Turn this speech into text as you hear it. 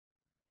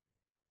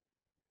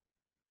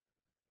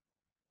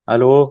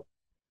الو.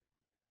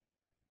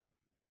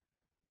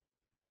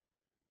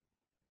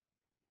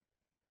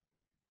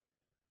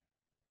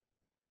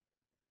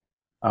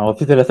 هو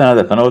في 3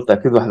 هدف، انا قلت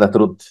اكيد واحده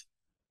هترد.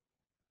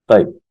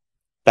 طيب،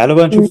 تعالوا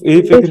بقى نشوف ايه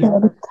ماشي فكره. يا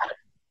دكتور.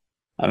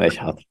 ماشي،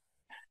 حاضر.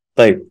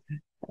 طيب،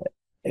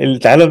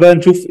 تعالى بقى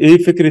نشوف ايه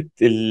فكره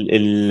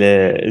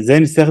ازاي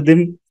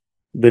نستخدم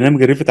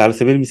برنامج الريفت على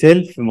سبيل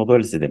المثال في موضوع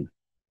الاستدامه.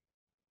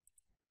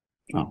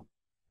 اه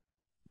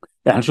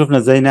احنا شفنا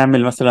ازاي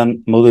نعمل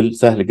مثلا موديل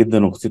سهل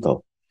جدا وبسيط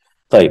اهو.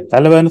 طيب،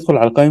 تعالى بقى ندخل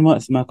على قائمه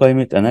اسمها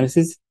قائمه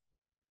اناليسيز.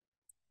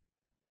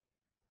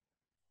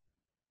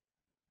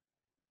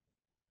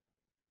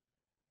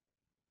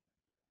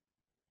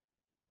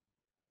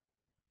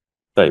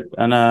 طيب،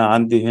 انا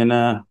عندي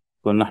هنا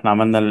كنا احنا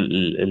عملنا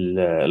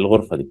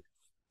الغرفه دي.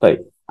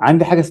 طيب،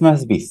 عندي حاجه اسمها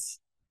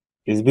سبيس.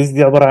 سبيس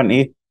دي عباره عن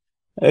ايه؟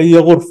 هي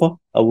غرفة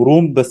أو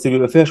روم بس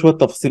بيبقى فيها شوية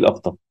تفاصيل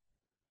أكتر.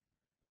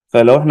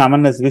 فلو إحنا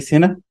عملنا سبيس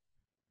هنا،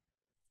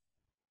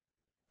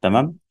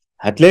 تمام،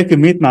 هتلاقي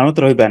كمية معلومات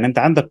رهيبة. يعني أنت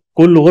عندك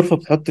كل غرفة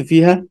بتحط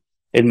فيها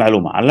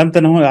المعلومة. علمت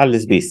أنا هنا على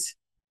السبيس،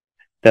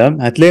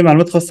 تمام، هتلاقي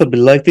معلومات خاصة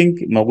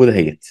باللايتنج موجودة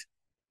اهيت.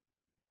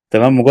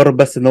 تمام، مجرد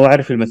بس إن هو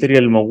عارف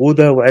الماتيريال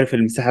الموجودة وعارف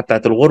المساحة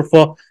بتاعت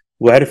الغرفة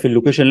وعارف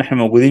اللوكيشن اللي إحنا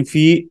موجودين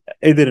فيه،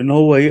 قدر إن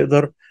هو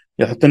يقدر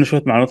يحط لنا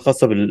شوية معلومات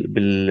خاصة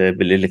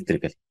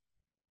بالإلكتريكال.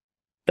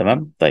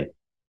 تمام. طيب،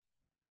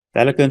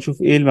 تعالى كده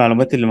نشوف إيه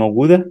المعلومات اللي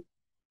موجودة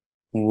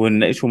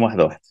ونناقشهم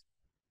واحدة واحدة.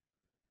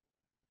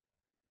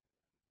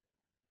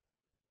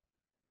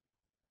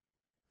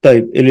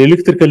 طيب،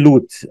 الالكتريكال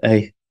لود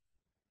اهي.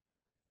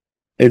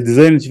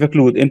 الديزاين اتفاق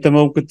لود، انت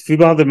ممكن في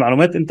بعض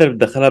المعلومات انت اللي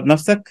بتدخلها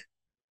بنفسك،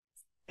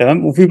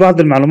 تمام، وفي بعض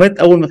المعلومات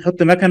اول ما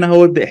تحط مكنه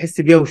هو يبدا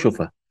يحس بيها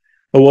ويشوفها.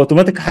 هو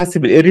اوتوماتيك حس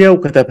بالاريا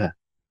وكتبها،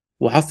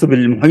 وحس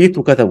بالمحيط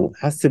وكتبه،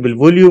 حس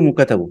بالفوليوم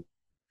وكتبه.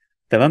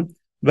 تمام.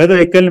 بدا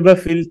يتكلم بقى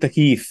في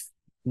التكييف،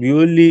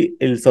 بيقول لي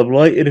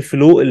السبلاي اير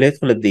فلو اللي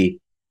هيدخل قد ايه.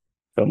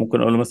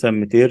 فممكن اقول له مثلا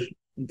 200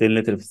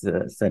 لتر في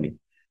الثانيه.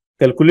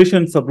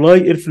 كالكوليشن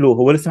سبلاي اير فلو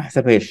هو لسه ما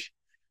حسبهاش.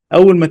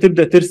 اول ما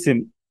تبدا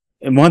ترسم،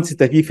 مهندس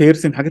التكييف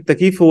هيرسم حاجات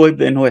تكييف، هو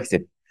يبدا ان هو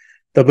يحسبها.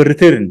 طب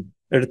الريتيرن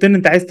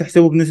انت عايز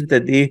تحسبه بنسبه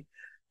قد ايه؟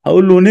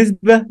 هقول له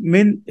نسبه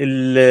من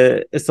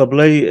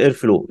السبلاي اير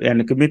فلو،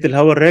 يعني كميه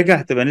الهواء الراجع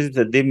هتبقى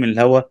نسبه قد ايه من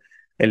الهواء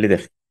اللي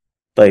داخل.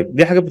 طيب،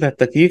 دي حاجه بتاعه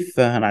التكييف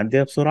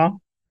فهنعديها بسرعه.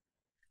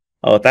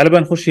 اه، تعالى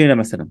بقى نخش هنا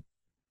مثلا.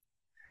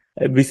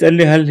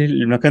 بيسالني هل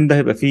المكان ده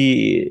هيبقى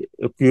فيه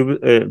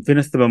في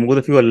ناس تبقى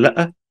موجوده فيه ولا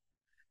لا.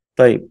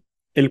 طيب،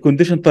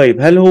 الكونديشن،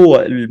 طيب هل هو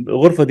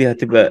الغرفه دي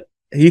هتبقى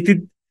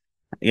هيتد،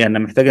 يعني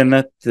محتاجه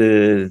انها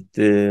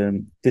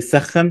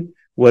تسخن،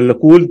 ولا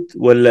كولد،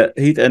 ولا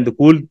هيت اند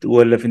كولد،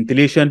 ولا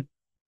فنتيليشن.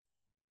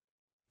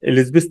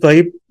 السبيس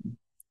تايب،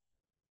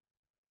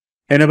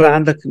 هنا بقى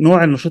عندك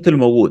نوع النشاط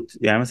الموجود.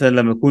 يعني مثلا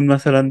لما يكون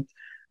مثلا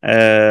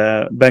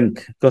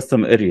بنك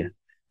كاستم اريا،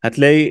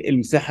 هتلاقي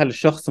المساحه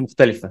للشخص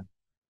مختلفه.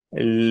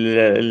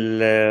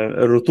 ال-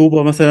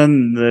 الرطوبه مثلا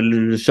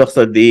للشخص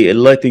قد ايه،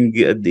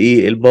 اللايتنج قد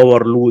ايه،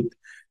 الباور لود.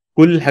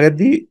 كل الحاجات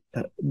دي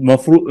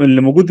المفروض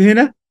اللي موجود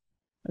هنا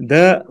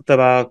ده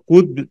تبع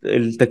كود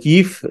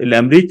التكييف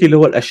الامريكي اللي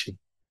هو الاشري.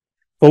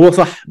 فهو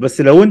صح،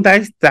 بس لو انت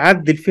عايز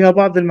تعدل فيها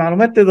بعض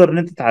المعلومات تقدر ان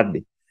انت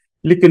تعدل.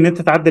 ليك ان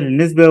انت تعدل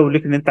النسبه،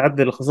 وليك ان انت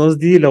تعدل الخصائص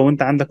دي لو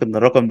انت عندك ان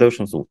الرقم ده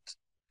مش مظبوط.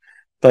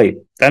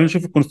 طيب، تعال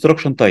نشوف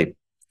الكونستراكشن تايب.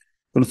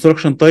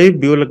 الكونستراكشن تايب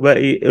بيقول لك بقى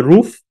ايه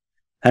الروف.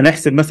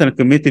 هنحسب مثلا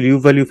كميه اليو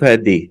فاليو فيها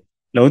قد ايه.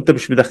 لو انت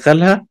مش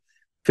مدخلها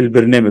في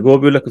البرنامج، هو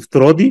بيقول لك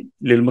افتراضي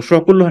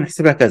للمشروع كله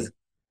هنحسبها كذا.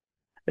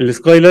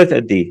 السكاي لايت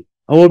قد ايه،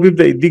 هو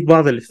بيبدا يديك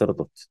بعض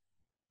الافتراضات.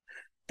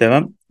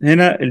 تمام.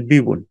 هنا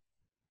البيبول.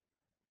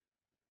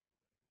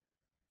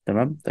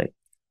 تمام. طيب،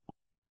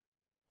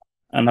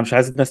 انا مش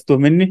عايز الناس تتوه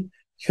مني.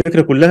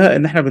 الفكره كلها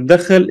ان احنا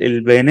بندخل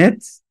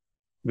البيانات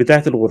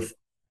بتاعه الغرفه.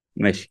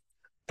 ماشي.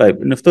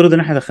 طيب، نفترض ان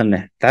احنا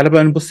دخلناها. تعال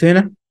بقى نبص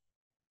هنا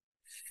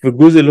في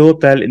الجزء اللي هو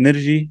بتاع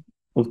الانرجي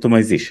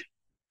اوبتمايزيشن.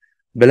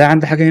 بلاقي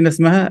عندي حاجه هنا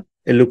اسمها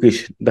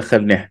اللوكيشن،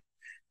 دخلناها.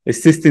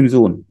 السيستم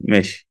زون،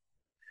 ماشي.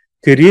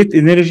 كرييت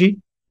انرجي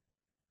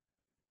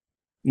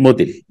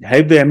موديل،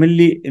 هيبدا يعمل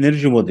لي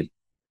انرجي موديل.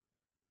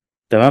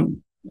 تمام.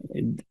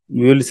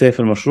 بيقول لي سيف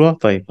المشروع.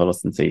 طيب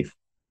خلاص نسيف.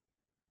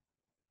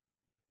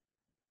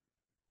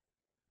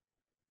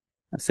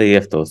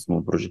 سيفته،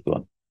 اسمه بروجكت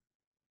 1.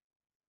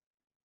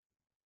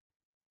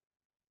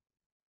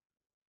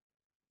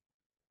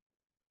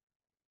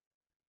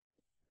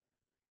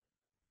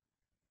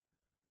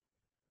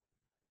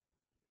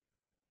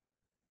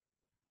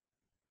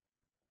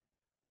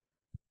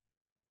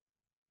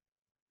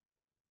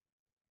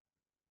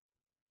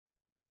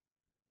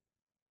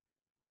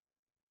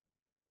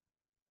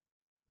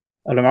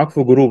 انا معاك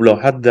في جروب، لو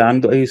حد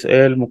عنده اي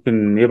سؤال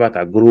ممكن يبعت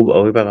على الجروب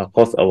او يبعت على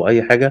الخاص او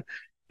اي حاجه.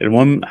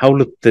 المهم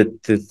حاولوا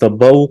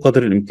تطبقوا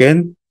قدر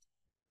الامكان.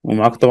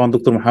 ومعاك طبعا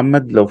دكتور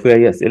محمد لو في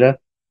اي اسئله.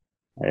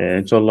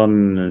 ان شاء الله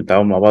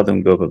نتعاون مع بعض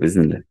ونجاوبها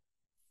باذن الله.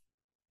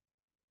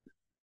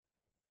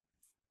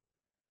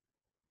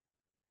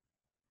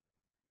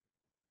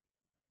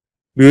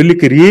 بيقول لي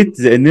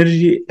كرييت ذا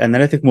انرجي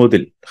اناليتيك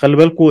موديل. خلي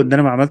بالكم ان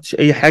انا ما عملتش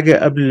اي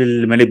حاجه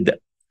قبل ما نبدا.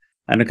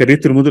 انا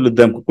كريت الموديل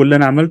قدامكم، كل اللي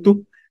انا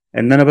عملته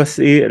ان انا بس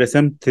ايه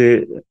رسمت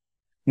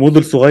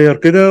موديل صغير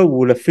كده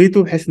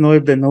ولفيته بحيث ان هو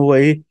يبدا ان هو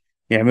ايه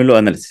يعمل له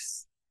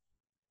اناليسيس.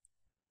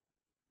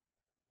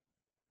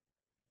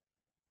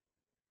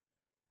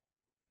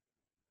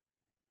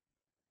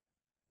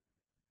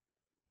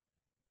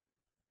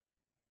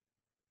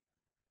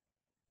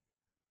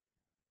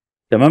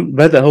 تمام،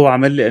 بدا هو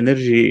عمل لي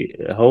انرجي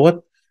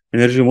اهوت،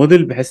 انرجي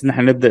موديل، بحيث ان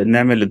احنا نبدا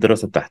نعمل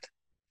الدراسه بتاعته.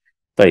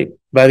 طيب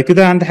بعد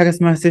كده عندي حاجه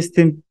اسمها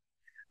سيستم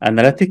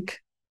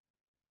اناليتيك.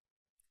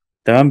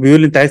 تمام، بيقول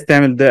لي انت عايز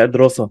تعمل ده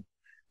دراسه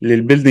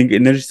للبيلدينج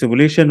انرجي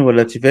سيموليشن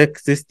ولا تشيفاك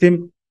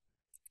سيستم.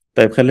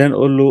 طيب خلينا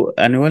نقول له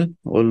انوال،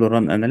 نقول له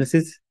ران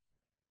اناليسيس.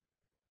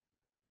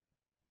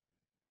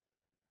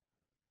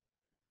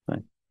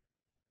 طيب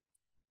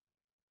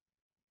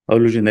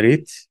اقول له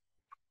جنريت.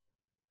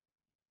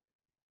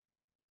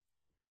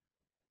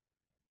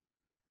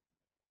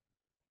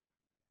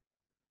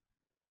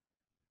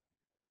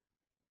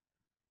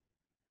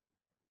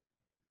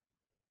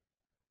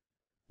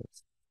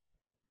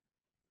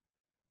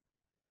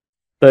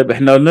 طيب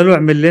احنا قلنا له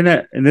اعمل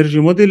لنا انرجي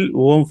موديل،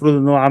 وهو المفروض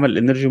ان هو عمل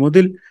انرجي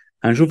موديل.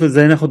 هنشوف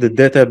ازاي ناخد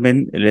الداتا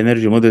من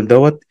الانرجي موديل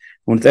دوت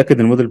ونتاكد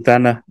ان الموديل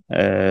بتاعنا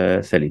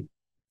سليم.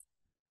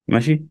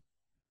 ماشي.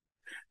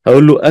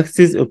 هقول له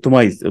اكسس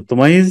اوبتمايز.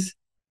 اوبتمايز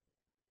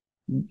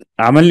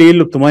عمل لي ايه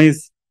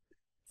الاوبتمايز؟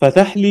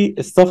 فتح لي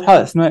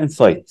الصفحه اسمها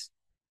انسايت.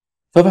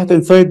 صفحه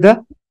انسايت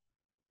ده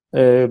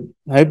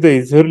هيبدا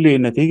يظهر لي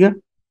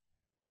النتيجه.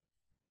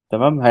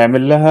 تمام،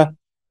 هيعمل لها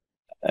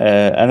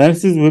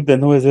اناليسيز ويبدا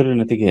ان هو يظهر لي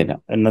النتيجه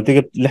هنا،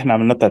 النتيجه اللي احنا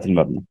عملناها بتاعت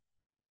المبنى.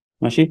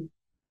 ماشي.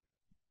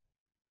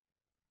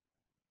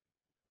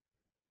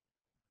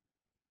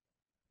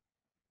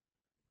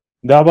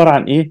 ده عبارة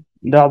عن إيه؟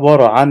 ده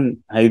عبارة عن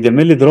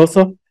هيعمل لي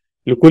دراسة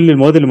لكل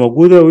المواد اللي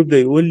موجودة، ويبدأ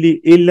يقول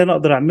لي إيه اللي أنا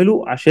أقدر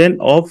أعمله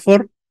عشان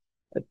أوفر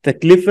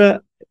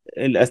التكلفة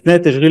أثناء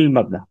تشغيل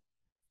المبنى.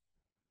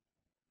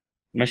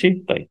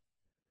 ماشي؟ طيب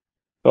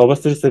هو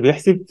بس لسه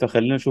بيحسب،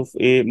 فخلينا نشوف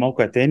إيه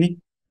موقع تاني.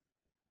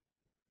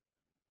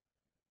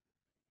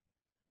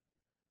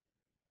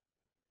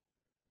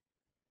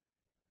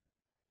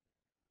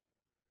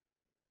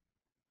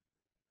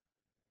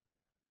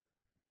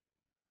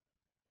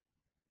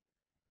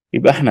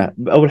 يبقى إحنا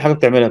أول حاجة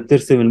بتعملها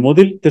بترسم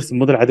الموديل، ترسم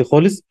موديل عادي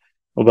خالص.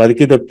 وبعد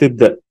كده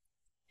بتبدأ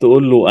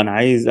تقول له أنا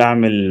عايز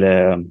أعمل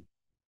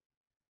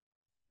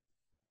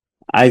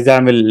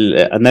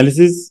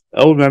أناليسيز.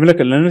 أول ما يعمل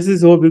لك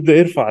الأناليسيز هو بيبدأ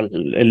يرفع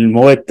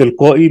المواد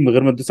تلقائي من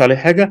غير ما تدوس عليه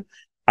حاجة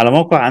على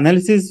موقع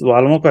اناليسيز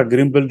وعلى موقع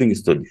جرين بيلدينج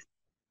ستوديو.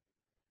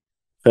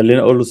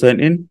 خلينا اقول له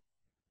ساين ان.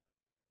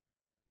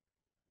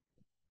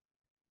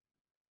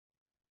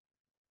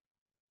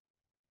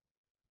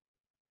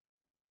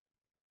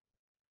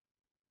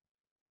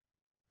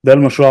 ده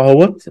المشروع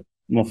اهوت،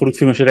 المفروض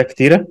فيه مشاريع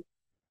كتيره،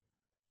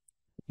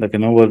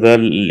 لكن هو ده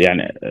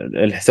يعني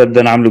الحساب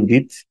ده انا عامله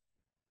جديد،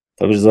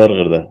 فمش ظاهر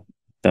غير ده.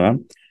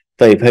 تمام.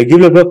 طيب هيجيب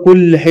لك بقى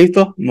كل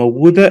حيطه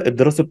موجوده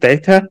الدراسه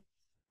بتاعتها،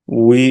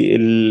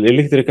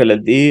 والالكتريكال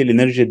قد ايه،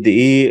 الانرجي قد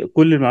ايه،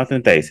 كل المعلومات اللي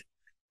انت عايزها.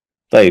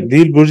 طيب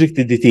دي البروجكت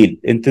ديتيل،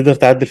 انت تقدر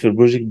تعدل في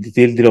البروجكت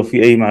ديتيل دي لو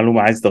في اي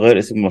معلومه عايز تغير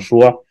اسم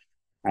المشروع،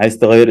 عايز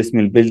تغير اسم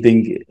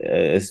البيلدينج،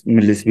 اسم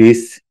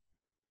السبيس،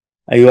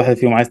 اي واحده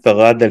فيهم عايز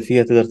تعدل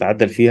فيها تقدر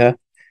تعدل فيها.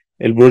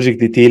 البروجكت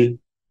ديتيل،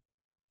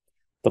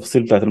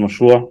 التفاصيل بتاعت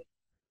المشروع.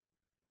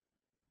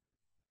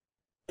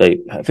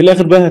 طيب في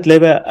الاخر بقى هتلاقي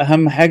بقى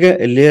اهم حاجه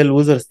اللي هي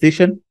الويزر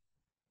ستيشن.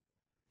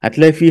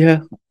 هتلاقي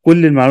فيها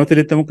كل المعلومات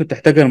اللي انت ممكن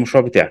تحتاجها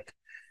للمشروع بتاعك،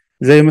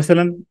 زي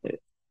مثلا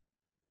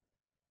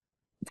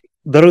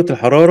درجه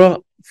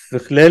الحراره في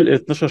خلال ال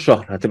 12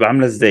 شهر هتبقى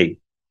عامله ازاي،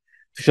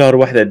 في شهر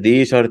واحد قد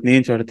ايه، شهر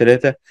اتنين، شهر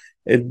تلاته،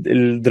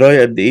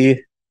 الدراي قد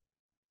ايه.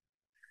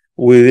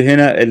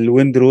 وهنا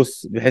الويند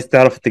روس بحيث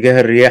تعرف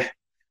اتجاه الرياح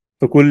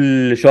في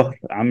كل شهر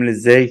عامل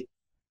ازاي.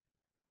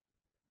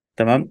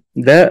 تمام،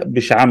 ده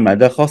مش عامه،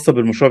 ده خاصه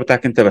بالمشروع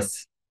بتاعك انت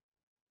بس.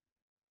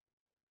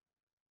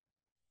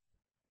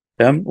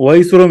 تمام،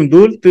 واي صوره من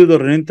دول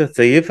تقدر ان انت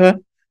تسيفها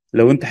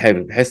لو انت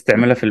حابب، بحيث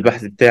تعملها في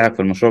البحث بتاعك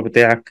في المشروع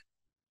بتاعك.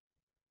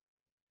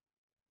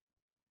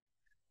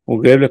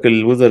 وجايب لك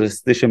الويزر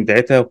ستيشن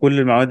بتاعتها، وكل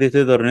المعلومات دي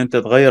تقدر ان انت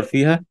تغير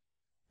فيها.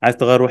 عايز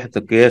تغير وحدة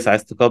القياس،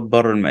 عايز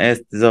تكبر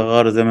المقاس،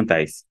 تصغر زي ما انت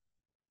عايز.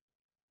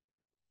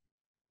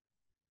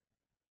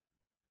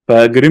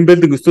 فجرين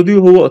بيلدينج استوديو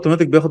هو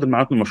اوتوماتيك بياخد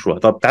المعلومات من المشروع.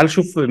 طب تعال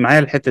شوف معايا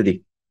الحتة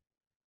دي،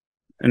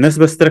 الناس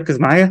بس تركز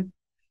معايا.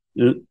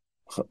 ل-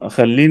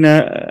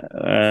 خلينا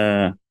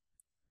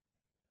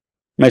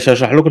ماشي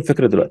هشرح لكم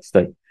الفكرة دلوقتي.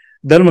 طيب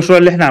ده المشروع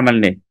اللي احنا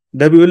عملناه،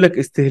 ده بيقول لك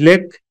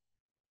استهلاك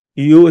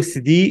يو اس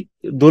دي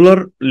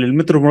دولار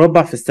للمتر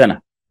مربع في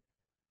السنة.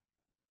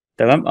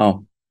 تمام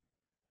اهو،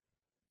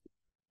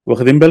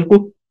 واخدين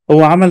بالكم؟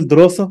 هو عمل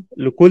دراسة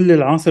لكل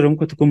العناصر اللي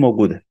ممكن تكون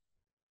موجودة.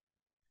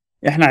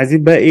 احنا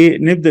عايزين بقى ايه،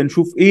 نبدأ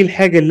نشوف ايه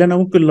الحاجة اللي انا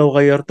ممكن لو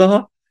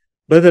غيرتها،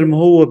 بدل ما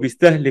هو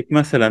بيستهلك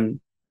مثلا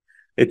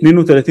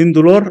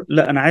 $32،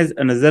 لا انا عايز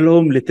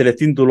انزلهم ل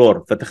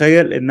 $30.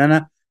 فتخيل ان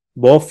انا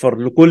بوفر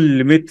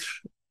لكل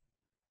متر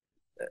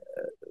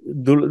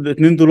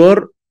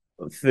 $2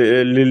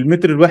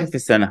 للمتر الواحد في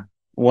السنه.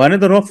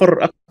 وهنقدر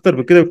نوفر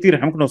اكتر بكده بكتير،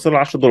 احنا ممكن نوصل ل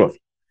 $10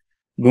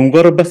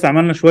 بمجرد بس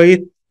عملنا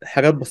شويه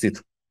حاجات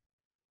بسيطه.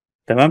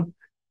 تمام.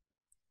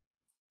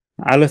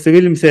 على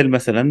سبيل المثال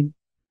مثلا،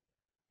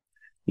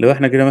 لو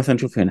احنا كده مثلا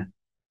نشوف هنا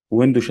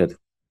ويندو شادو،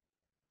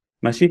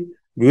 ماشي،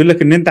 بيقول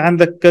لك ان انت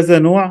عندك كذا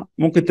نوع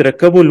ممكن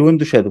تركبه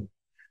للويندو شادو.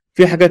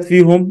 في حاجات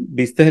فيهم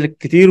بيستهلك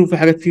كتير وفي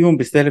حاجات فيهم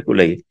بيستهلك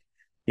قليل.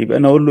 يبقى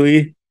انا اقول له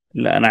ايه؟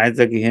 لا انا عايز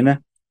اجي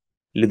هنا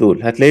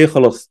لدول، هتلاقيه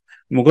خلاص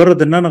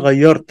مجرد ان انا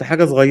غيرت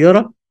حاجه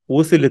صغيره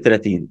وصل ل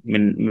 30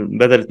 من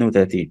بدل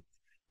 32.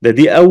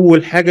 دي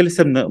اول حاجه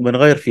لسه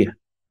بنغير فيها.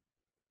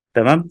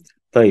 تمام.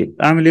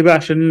 طيب اعمل ايه بقى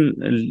عشان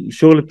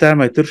الشغل بتاعي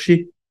ما يطرش؟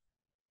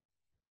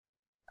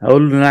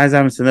 هقول له ان انا عايز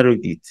اعمل سيناريو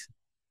جديد.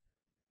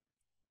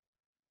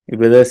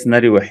 يبقى ده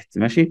سيناريو واحد،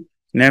 ماشي.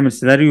 نعمل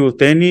سيناريو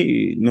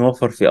تاني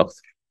نوفر فيه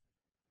اكتر.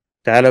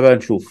 تعالى بقى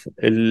نشوف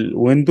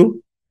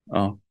الويندو.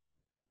 اه،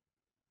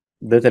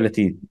 ده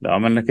 30، لو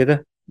عملنا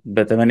كده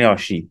ده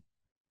 28.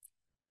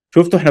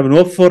 شفتوا احنا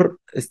بنوفر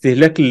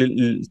استهلاك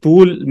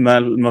طول ما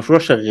المشروع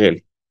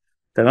شغال.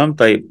 تمام.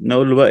 طيب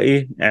نقول له بقى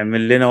ايه؟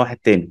 اعمل لنا واحد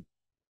تاني.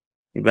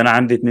 يبقى انا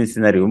عندي اتنين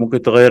سيناريو،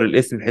 ممكن تغير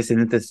الاسم بحيث ان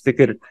انت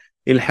تفتكر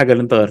ايه الحاجه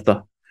اللي انت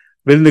غيرتها.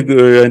 بيلد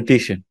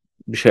اورينتيشن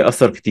مش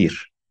هيأثر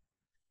كتير،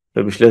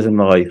 فمش لازم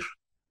نغير،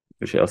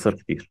 مش هيأثر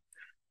كتير،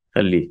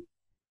 خليه.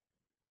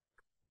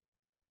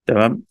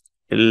 تمام.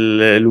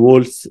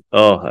 الوولز،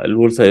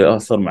 الوولز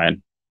هيأثر معانا.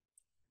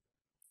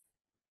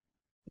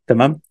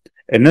 تمام.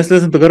 الناس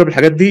لازم تجرب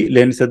الحاجات دي،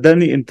 لان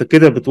صدقني انت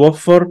كده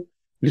بتوفر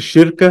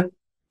للشركه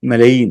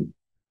ملايين.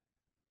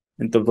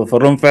 انت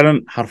بتوفر لهم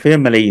فعلا حرفيا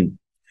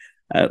ملايين.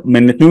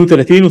 من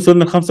 32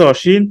 وصلنا ل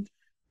 25،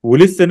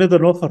 ولسه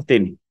نقدر نوفر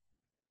تاني.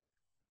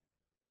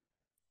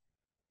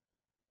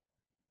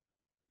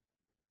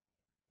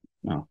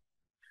 آه.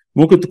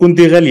 ممكن تكون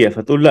دي غاليه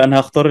فتقول لا انا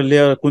هختار اللي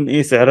هي يكون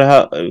ايه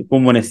سعرها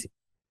يكون مناسب.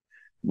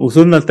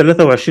 وصلنا ل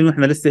 23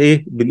 واحنا لسه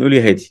ايه بنقول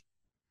يا هادي.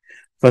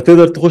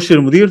 فتقدر تخش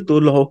للمدير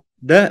تقول له اهو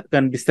ده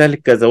كان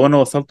بيستهلك كذا وانا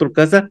وصلته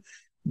لكذا.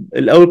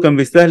 الاول كان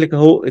بيستهلك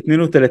اهو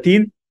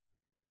 32،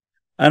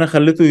 انا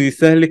خليته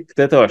يستهلك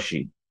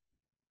 23.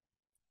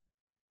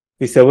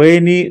 في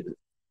ثواني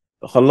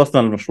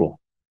خلصنا المشروع.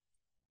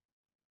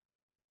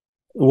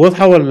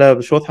 واضحه ولا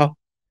مش واضحه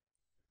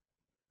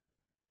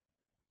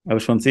يا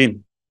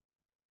باشمهندسين؟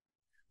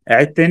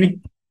 اعيد تاني.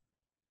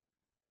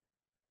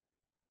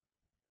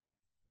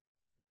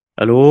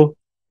 الو.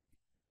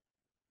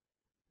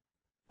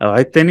 او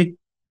اعيد تاني.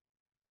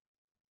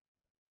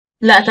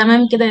 لا،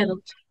 تمام كده يا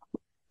دكتور.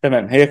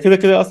 تمام. هي كده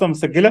كده اصلا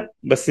مسجله،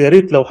 بس يا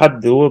ريت لو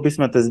حد هو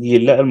بيسمع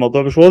تسجيل لا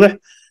الموضوع مش واضح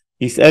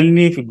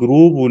يسالني في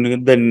الجروب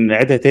ونبدا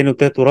نعيدها تاني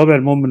وتالت ورابع.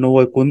 المهم ان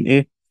هو يكون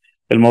ايه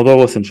الموضوع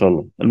واصل ان شاء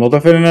الله. الموضوع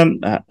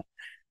فعلا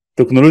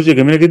تكنولوجيا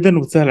جميله جدا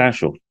وبتسهل على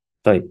الشغل.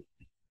 طيب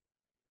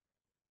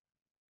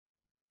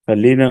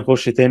خلينا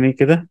نخش تاني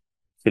كده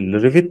في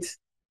الريفت.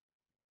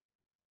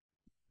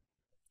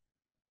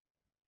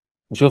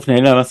 شفنا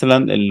هنا مثلا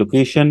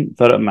اللوكيشن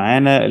فرق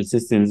معانا،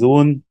 السيستم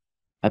زون.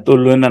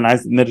 هتقول له هنا انا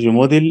عايز انرجي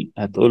موديل،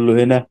 هتقول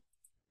له هنا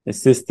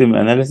السيستم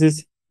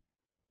اناليسيس،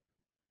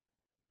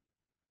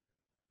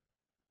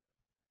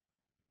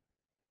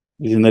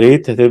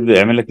 جنريت، هتبدا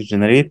يعمل لك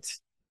الجنريت،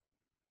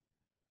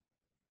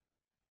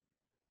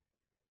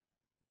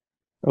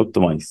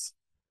 اوبتمايز.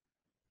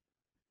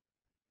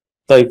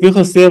 طيب في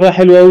خاصيه بقى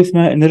حلوه قوي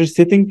اسمها انرجي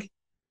سيتنج.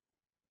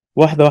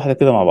 واحده واحده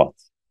كده مع بعض.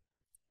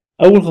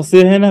 اول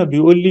خاصيه هنا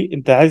بيقول لي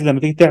انت عايز لما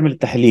تيجي تعمل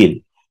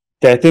التحليل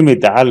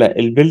تعتمد على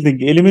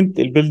البيلدنج اليمنت.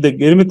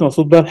 البيلدنج اليمنت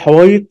مقصود بقى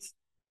الحوايط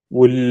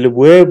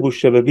والابواب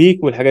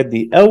والشبابيك والحاجات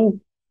دي، او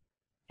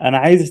انا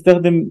عايز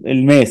استخدم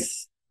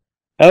الماس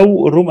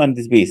او الروم اند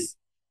سبيس.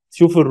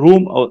 تشوف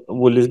الروم او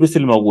والسبيس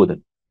اللي موجوده.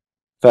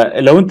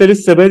 فلو انت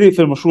لسه بادئ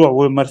في المشروع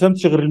وما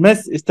رسمتش غير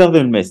الماس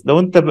استخدم الماس. لو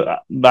انت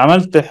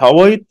عملت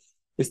حوايط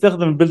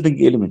استخدم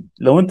البيلدنج اليمنت.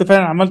 لو انت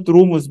فعلا عملت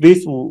روم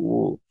وسبيس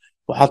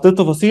وحطيت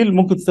تفاصيل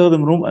ممكن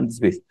تستخدم روم اند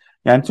سبيس.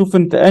 يعني تشوف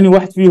انت انهي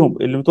واحد فيهم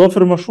اللي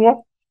متوفر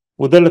المشروع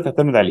وده اللي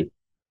تعتمد عليه.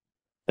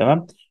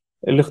 تمام.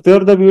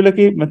 الاختيار ده بيقول لك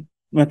ايه؟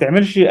 ما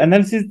تعملش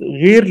اناليسيز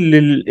غير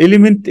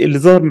للاليمنت اللي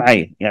ظاهر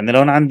معايا. يعني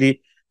لو انا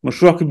عندي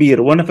مشروع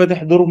كبير وانا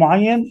فاتح دور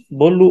معين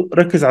بقول له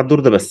ركز على الدور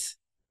ده بس.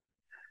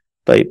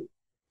 طيب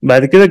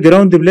بعد كده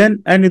الجراوند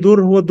بلان انهي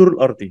دور هو الدور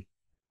الارضي.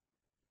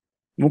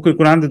 ممكن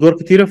يكون عندي دور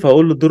كتيره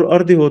فاقول له الدور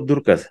الارضي هو الدور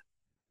كذا.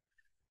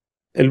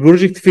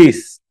 البروجكت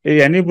فيس،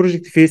 يعني ايه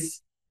بروجكت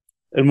فيس؟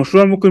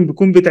 المشروع ممكن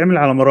بيكون بيتعمل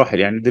على مراحل.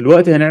 يعني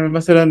دلوقتي هنعمل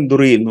مثلا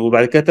دورين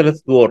وبعد كده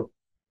ثلاث ادوار.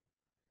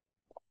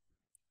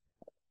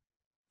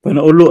 فانا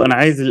اقول له انا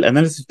عايز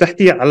الاناليسيس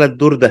بتاعتي على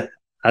الدور ده،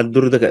 على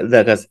الدور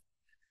ده كذا.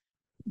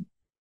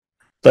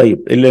 طيب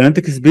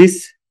الاناليتيك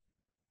سبيس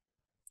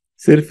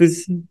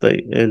سيرفيس.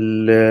 طيب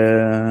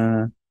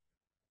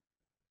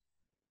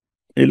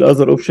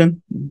الاذر اوبشن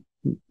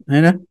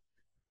هنا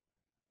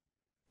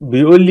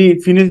بيقول لي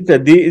في نسبه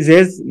قد ايه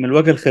ازاز من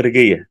الواجهه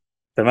الخارجيه.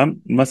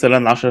 تمام،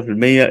 مثلا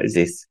 10%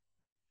 ازاز.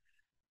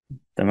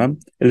 تمام.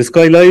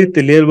 السكاي لايت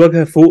اللي هي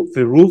الواجهه فوق في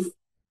الروف،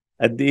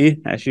 قد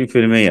ايه؟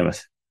 20%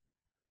 مثلا.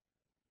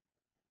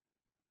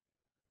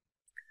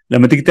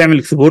 لما تيجي تعمل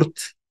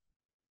اكسبورت،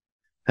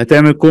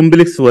 هتعمل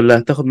كومبلكس ولا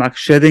هتاخد معاك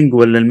الشادنج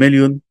ولا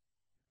المليون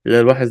اللي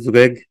هي الواحد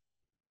زجاج؟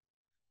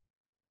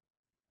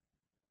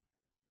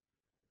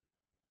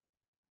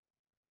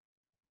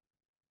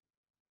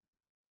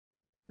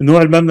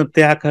 نوع المبنى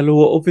بتاعك، هل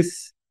هو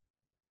اوفيس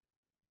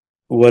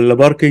ولا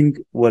باركينج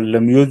ولا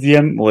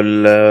ميوزيوم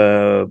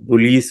ولا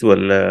بوليس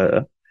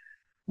ولا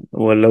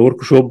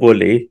ورك شوب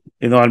ولا ايه؟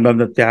 ايه نوع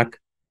المبنى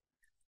بتاعك؟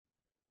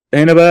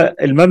 هنا بقى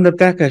المبنى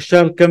بتاعك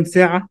هيشتغل كام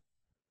ساعة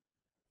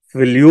في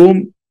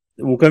اليوم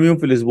وكام يوم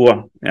في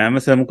الاسبوع. يعني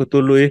مثلا ممكن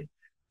تقول له ايه،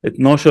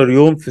 12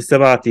 يوم في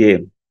السبعة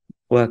ايام،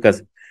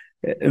 وهكذا.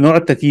 نوع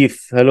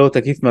التكييف، هل هو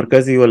تكييف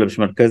مركزي ولا مش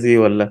مركزي؟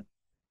 ولا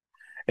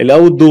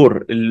الاوت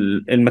دور،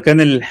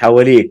 المكان اللي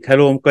حواليك، هل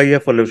هو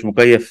مكيف ولا مش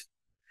مكيف؟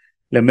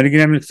 لما نيجي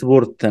نعمل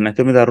اكسبورت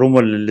هنعتمد على الروم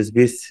ولا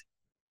السبيس؟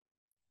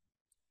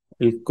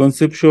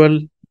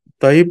 الكونسبشوال.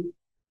 طيب،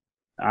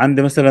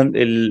 عندي مثلا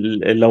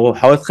لو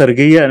حوائط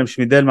خارجيه انا مش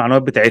مديها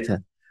المعلومات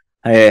بتاعتها،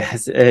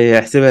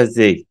 هيحسبها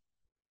ازاي؟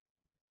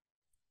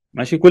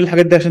 ماشي، كل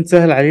الحاجات دي عشان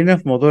تسهل علينا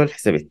في موضوع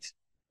الحسابات.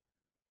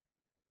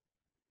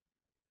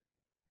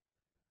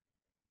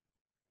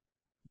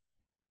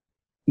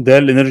 ده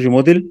الانرجي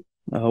موديل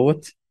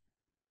اهوت،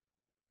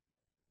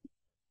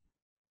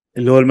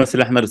 اللي هو المثل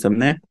اللي احنا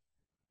رسمناه.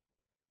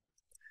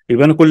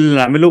 يبقى انا كل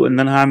اللي اعمله ان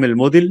انا هعمل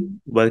موديل،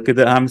 وبعد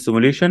كده هعمل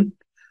سيموليشن،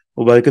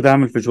 وبعد كده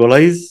هعمل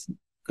فيجواليز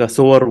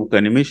كصور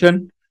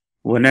وكانيميشن،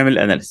 ونعمل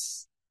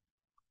اناليسيس.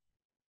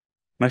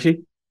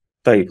 ماشي.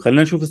 طيب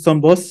خلينا نشوف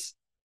السام باس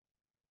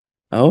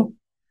اهو.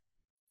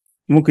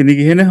 ممكن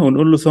نيجي هنا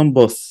ونقول له سام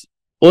باس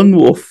اون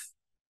واوف.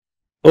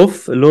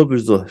 اوف اللي هو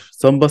مش ظاهر،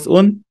 سام باس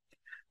اون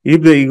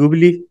يبدأ يجيب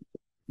لي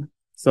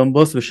سام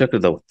باس بالشكل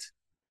دوت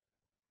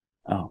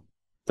اهو.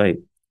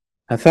 طيب،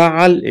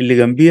 هفعل اللي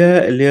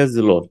جنبيها اللي هي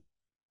الظلال،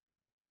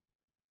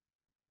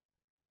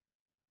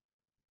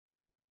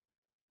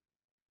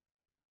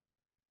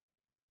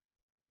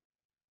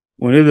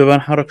 ونبدأ بقى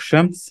نحرك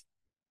الشمس.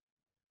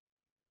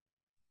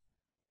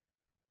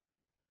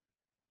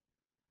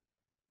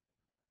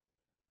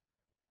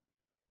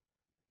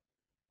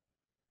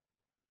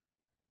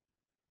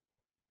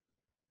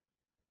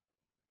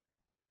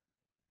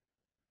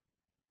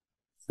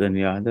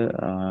 ثانية واحدة،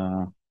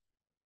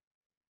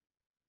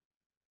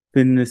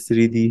 فين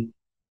 3 دي؟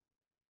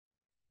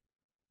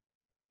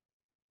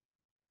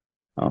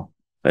 اه،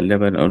 خلينا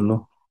بقى نقول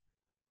له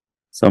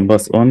سان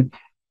باس اون،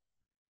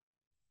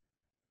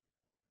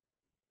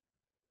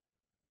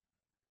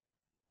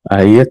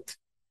 اهيت،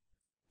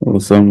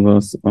 وسان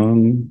باس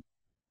اون.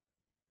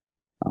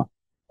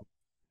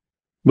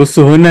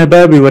 بصوا هنا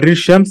بقى بيوريني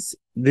الشمس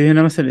دي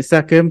هنا مثلا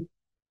الساعة كام؟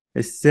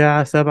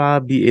 الساعة 7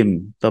 بي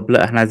ام. طب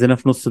لا، احنا عايزينها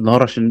في نص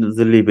النهار عشان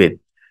الظل يبان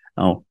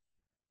اهو.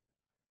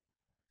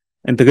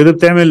 انت كده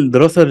بتعمل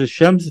دراسة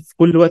للشمس في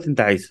كل وقت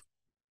انت عايزه.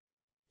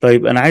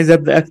 طيب انا عايز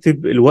ابدا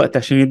اكتب الوقت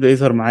عشان يبدا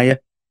يظهر معايا.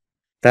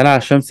 تعالى على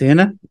الشمس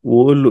هنا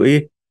واقول له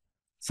ايه،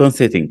 سان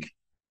سيتنج.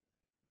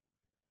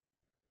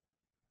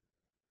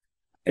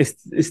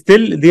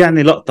 ستيل دي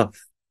يعني لقطة،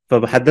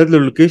 فبحدد له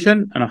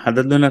اللوكيشن، انا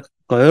محدد له هنا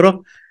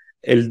القاهرة،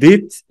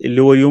 الديت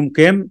اللي هو يوم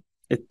كام،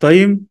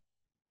 التايم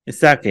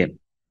الساعة كام.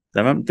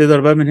 تمام،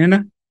 تقدر بقى من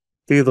هنا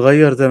تيجي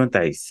تغير زي ما انت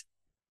عايز،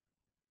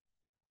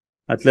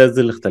 هتلاقي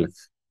الظل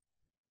اختلف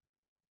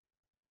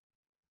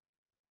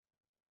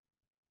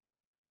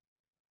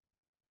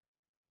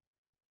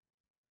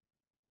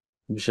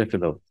بالشكل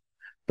دوت.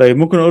 طيب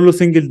ممكن اقول له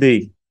سنجل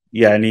داي،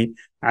 يعني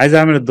عايز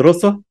اعمل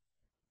الدراسة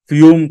في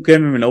يوم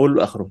كامل من اوله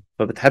لاخره،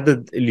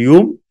 فبتحدد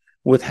اليوم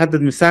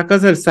وتحدد من الساعة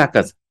كذا للساعة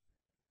كذا.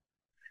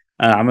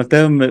 انا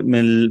عملتها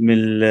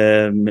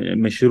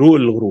من شروق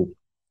للغروب.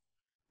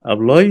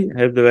 ابلاي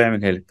هيبدأ بقى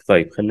يعملها لك.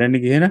 طيب خلينا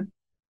نيجي هنا،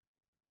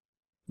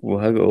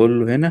 وهاجي اقول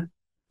له هنا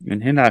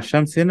من هنا على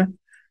الشمس هنا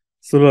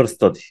سولار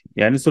ستادي.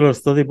 يعني سولار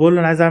ستادي، بقول له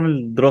انا عايز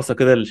اعمل دراسة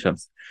كده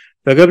للشمس،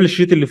 فجاب لي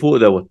الشريط اللي فوق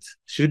دوت.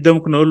 الشريط ده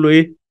ممكن اقول له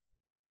ايه،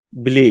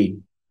 بلاي،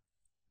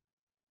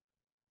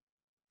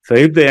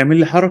 فيبدأ يعمل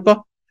لي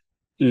حركة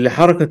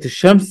لحركة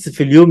الشمس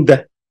في اليوم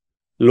ده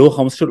اللي هو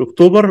 15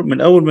 اكتوبر،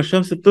 من اول ما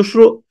الشمس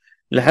بتشرق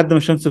لحد ما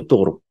الشمس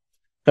بتغرب.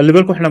 خلي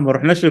بالكم احنا ما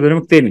رحناش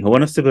لبرنامج تاني، هو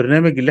نفس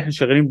البرنامج اللي احنا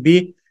شغالين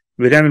بيه،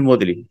 بنعمل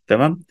موديلنج.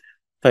 تمام.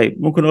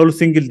 طيب ممكن اقول له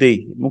سنجل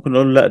داي، ممكن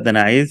اقول له لا ده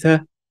انا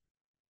عايزها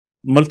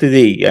مالتي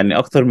داي، يعني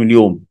اكتر من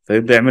يوم،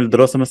 فيبدا يعمل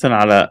دراسه مثلا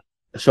على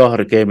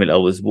شهر كامل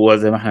او اسبوع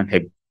زي ما احنا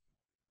نحب.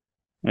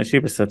 ماشي،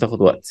 بس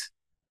هتاخد وقت.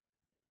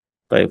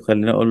 طيب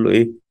خلينا اقول له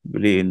ايه،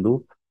 بلاي ان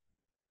لوب.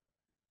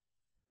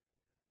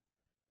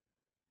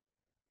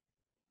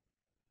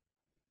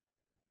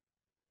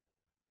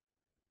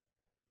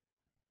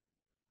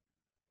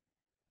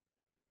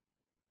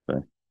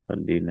 طيب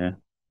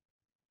خلينا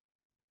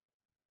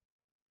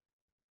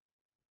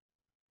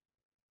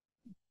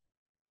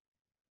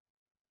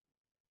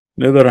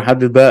نقدر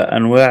نحدد بقى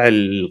انواع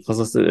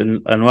القصص،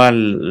 انواع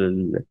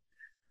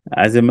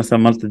عايزين مثلا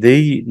مالتي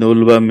داي، نقول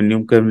له بقى من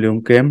يوم كام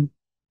ليوم كام،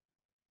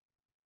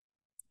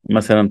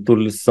 مثلا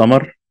طول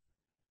السمر.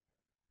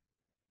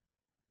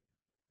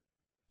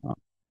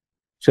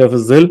 شايف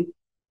الظل؟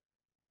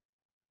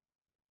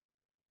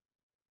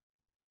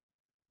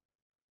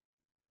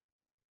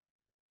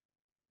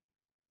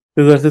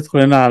 تقدر تدخل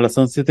هنا على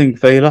سان سيتنج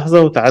في اي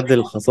لحظه وتعدل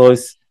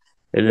الخصائص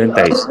اللي انت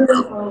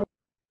عايزها.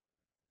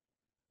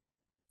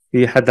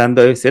 في حد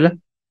عنده اي اسئله؟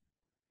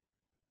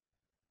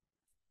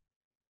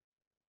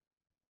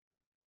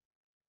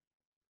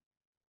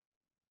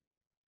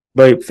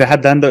 طيب في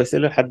حد عنده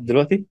اسئله لحد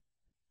دلوقتي؟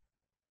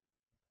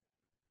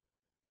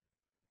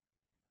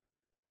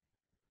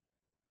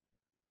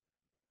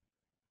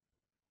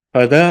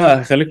 فده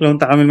هيخليك لو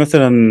انت عامل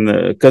مثلا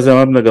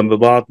كذا مبنى جنب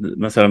بعض،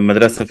 مثلا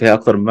مدرسه فيها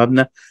اكتر من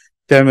مبنى،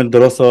 تعمل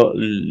دراسه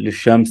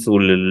للشمس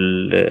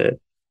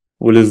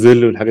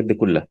وللظل والحاجات دي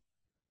كلها.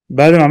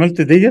 بعد ما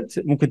عملت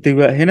ديت ممكن تيجي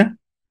بقى هنا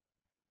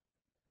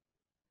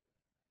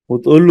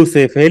وتقول له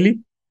سيفها لي.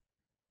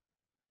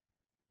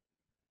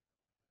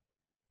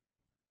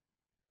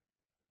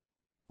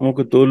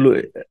 ممكن تقول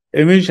له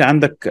ايمج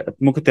عندك،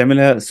 ممكن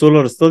تعملها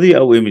سولار ستادي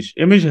او ايمج.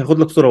 ايمج هياخد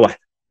لك صوره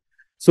واحده،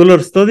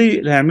 سولار ستادي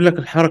اللي هيعمل لك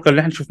الحركه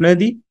اللي احنا شفناها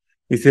دي،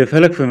 يسيبها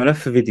لك في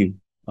ملف فيديو.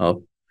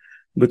 اه،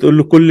 بتقول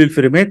له كل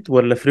الفريمات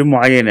ولا فريم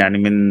معين، يعني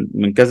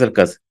من كذا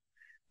لكذا.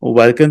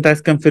 وبعد كده انت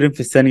عايز كام فريم في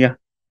الثانيه؟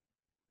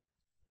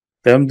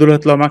 تمام، دول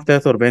هيطلعوا معاك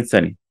 43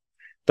 ثانيه.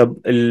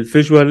 طب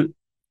الفيجوال،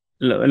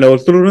 لو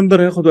قلت له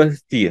ريندر هياخد وقت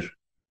كتير.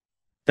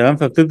 تمام،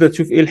 فبتبدا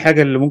تشوف ايه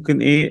الحاجه اللي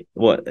ممكن ايه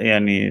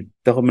يعني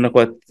تاخد منك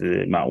وقت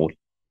معقول.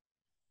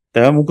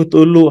 تمام، ممكن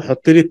تقول له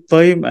حط لي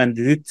التايم اند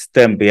ديت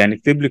ستامب، يعني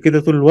اكتب لي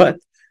كده طول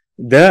الوقت.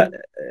 ده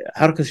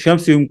حركه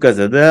الشمس يوم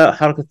كذا، ده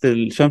حركه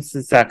الشمس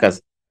الساعه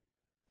كذا.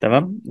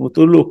 تمام،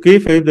 وتقول له اوكي،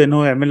 فيبدا ان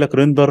هو يعمل لك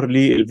ريندر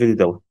للفيديو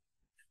دوت.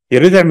 يا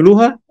ريت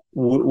تعملوها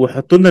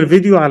وحطوا لنا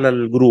الفيديو على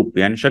الجروب،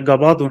 يعني نشجع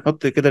بعض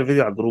ونحط كده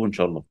الفيديو على الجروب ان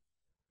شاء الله.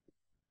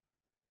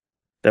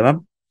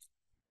 تمام.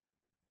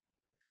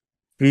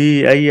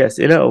 في اي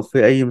اسئله او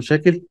في اي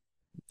مشاكل؟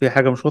 في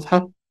حاجه مش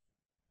واضحه؟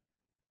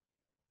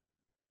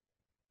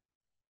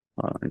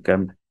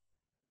 نكمل.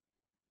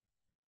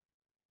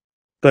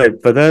 طيب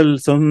فده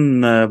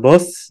السون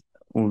باص،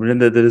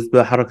 وبنبدا ندرس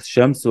بقى حركه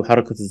الشمس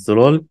وحركه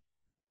الظلال.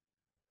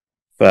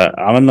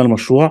 فعملنا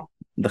المشروع،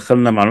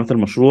 دخلنا معلومات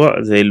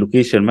المشروع زي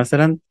اللوكيشن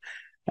مثلا،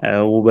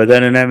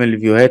 وبدأنا نعمل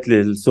فيوهات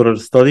للسولار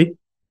ستادي،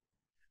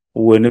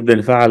 ونبدأ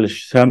نفعل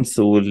الشمس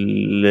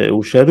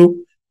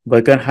والشادو.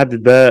 وبعد كده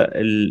نحدد بقى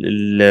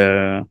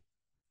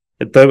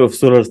التايب اوف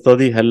سولار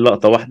ستادي، هل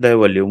لقطة واحدة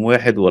ولا يوم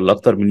واحد ولا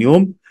أكتر من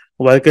يوم.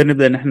 وبعد كده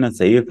نبدأ إن احنا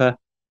نسيفها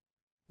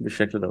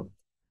بالشكل ده.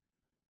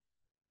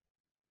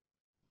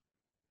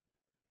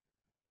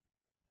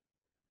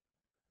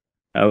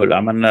 أو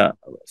عملنا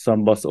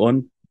سان باس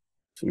اون،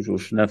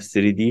 وشفناها في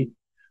 3 دي.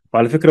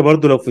 وعلى فكرة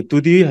برضو لو في ال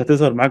 2 دي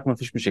هتظهر معاك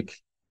مفيش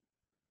مشاكل.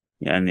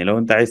 يعني لو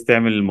انت عايز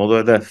تعمل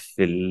الموضوع ده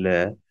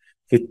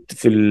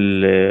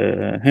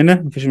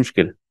هنا مفيش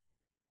مشكلة.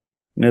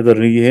 نقدر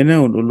نيجي هنا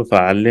ونقول له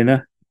فعل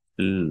لنا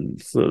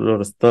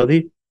السولار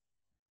ستادي.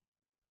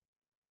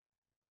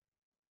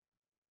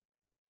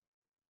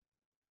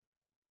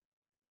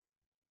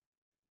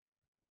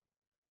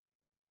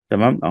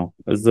 تمام، اهو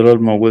الزرار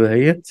موجودة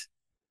اهيت.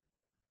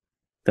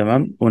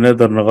 تمام،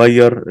 ونقدر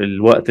نغير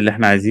الوقت اللي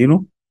احنا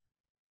عايزينه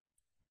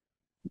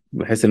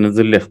بحيث ان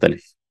الظل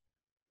يختلف.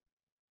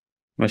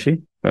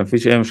 ماشي،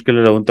 مفيش اي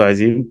مشكلة لو انتوا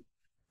عايزين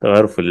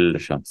تغيروا في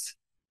الشمس.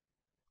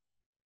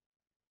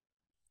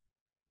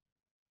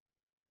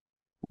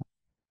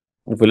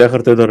 وفي الاخر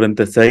تقدر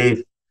انت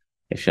تسيف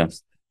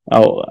الشمس،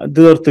 او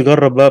تقدر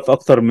تجرب بقى في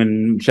اكتر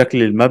من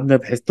شكل المبنى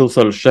بحيث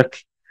توصل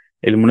للشكل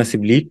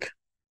المناسب ليك.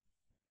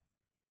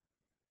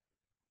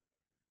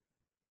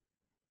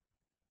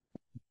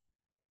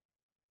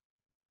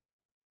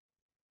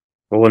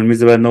 هو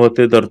الميزة بقى ان هو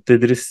تقدر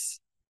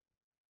تدرس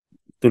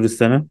طول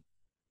السنة،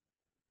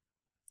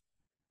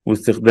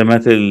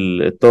 واستخدامات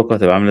الطاقة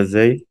هتبقى عاملة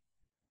ازاي.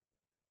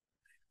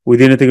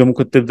 ودي نتيجة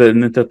ممكن تبدأ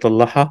ان انت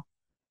تطلعها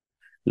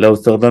لو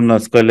استخدمنا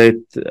سكاي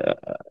لايت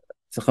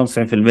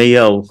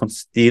 95% او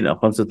 65 او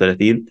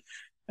 35،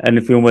 ان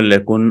فيهم اللي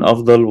هيكون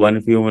افضل وان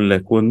فيهم اللي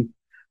هيكون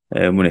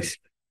مناسب.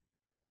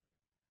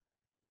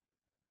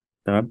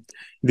 تمام.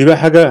 دي بقى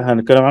حاجة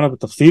هنتكلم عنها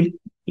بالتفصيل،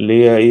 اللي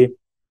هي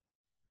ايه؟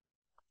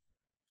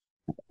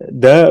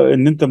 ده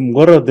ان انت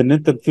مجرد ان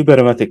انت في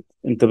براماتيك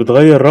انت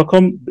بتغير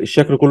رقم،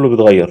 الشكل كله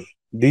بيتغير.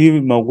 دي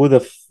موجودة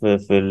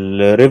في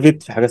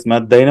الريفت في حاجة اسمها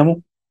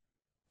الداينامو.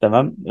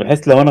 تمام،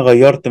 بحيث لو انا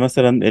غيرت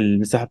مثلا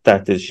المساحه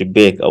بتاعت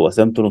الشباك او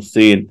قسمته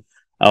نصين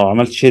او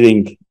عملت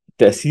شيدنج،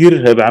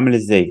 التأثير هيبقى عامل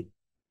ازاي.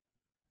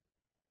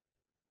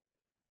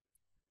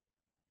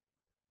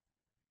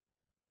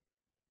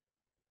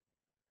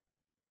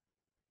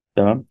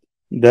 تمام،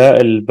 ده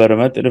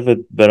البارامات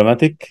ريفت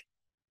باراماتيك.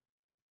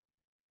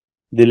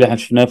 دي اللي احنا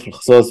شفناها في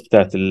الخصائص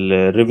بتاعت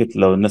الريفت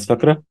لو الناس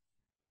فاكره.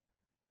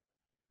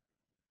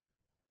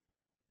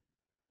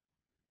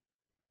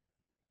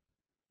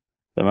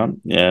 تمام،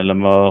 يعني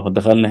لما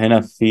دخلنا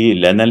هنا في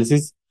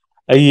الاناليسيز،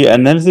 اي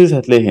اناليسيز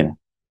هتلاقي هنا.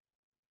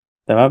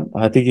 تمام.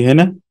 هتيجي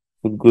هنا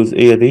في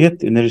الجزئيه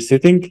ديت انرجي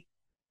سيتنج،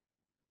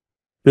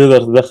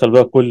 تقدر تدخل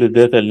بقى كل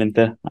الداتا اللي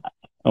انت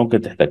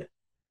ممكن تحتاجها،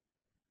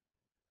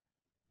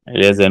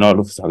 اللي هي زي نوع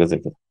الاوفيس وحاجه زي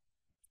كده.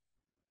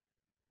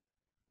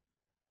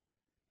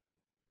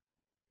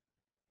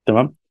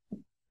 تمام.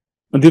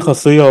 دي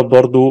خاصيه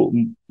برضو،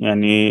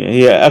 يعني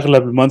هي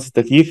اغلب المهندس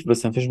التكييف،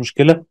 بس مفيش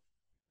مشكله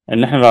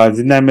ان احنا لو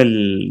عايزين نعمل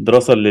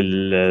دراسه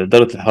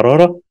لدرجه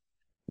الحراره،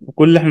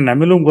 كل اللي احنا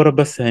نعمله مجرد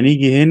بس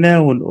هنيجي هنا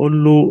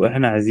ونقول له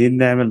احنا عايزين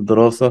نعمل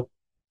دراسه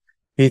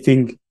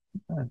هيتنج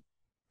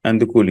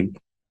اند كولينج.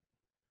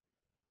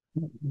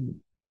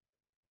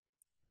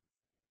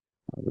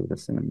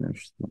 بس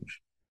مش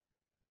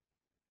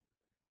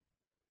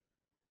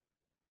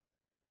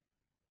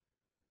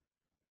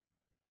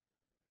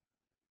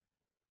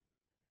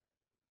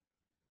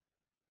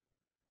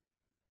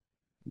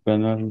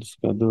بانل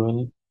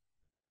سكادول.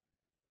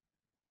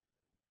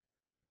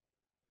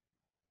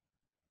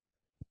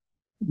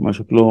 ما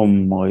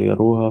شكلهم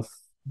غيروها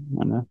في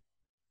أنا.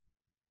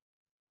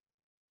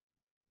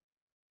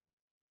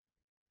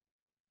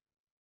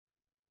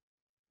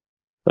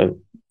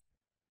 طيب،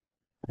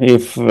 هي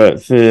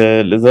في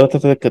الإدارات اللي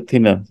فاتت كانت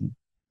هنا،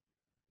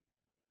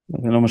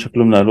 لكن هم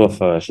شكلهم نقلوها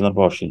في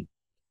 2024.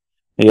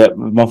 هي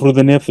المفروض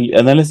إن هي في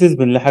الأناليسيز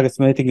بنلاقي حاجة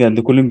اسمها هيتنج أند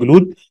كولينج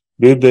جلود،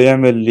 بيبدأ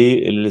يعمل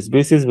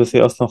للسبيسز، بس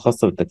هي أصلا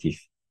خاصة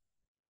بالتكييف.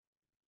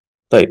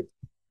 طيب،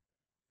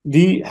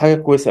 دي حاجة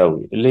كويسة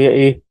أوي اللي هي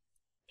إيه؟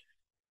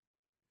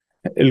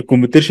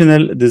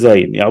 الكمبيوتيشنال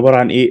ديزاين. يعني عبارة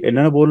عن إيه؟ إن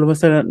أنا بقول له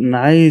مثلا أنا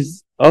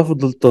عايز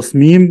أفضل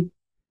تصميم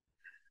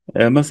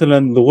مثلا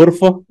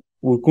لغرفة،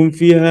 ويكون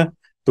فيها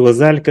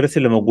توزع لي الكراسي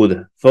اللي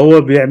موجودة،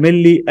 فهو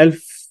بيعمل لي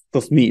 1000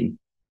 تصميم.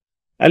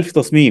 1000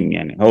 تصميم،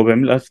 يعني هو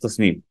بيعمل 1000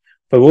 تصميم.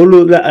 فبقول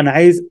له لا، أنا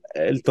عايز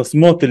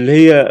التصميمات اللي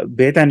هي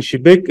بعيدة عن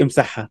الشباك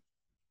امسحها.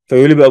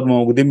 فيقول لي بقى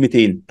موجودين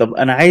 200. طب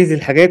أنا عايز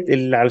الحاجات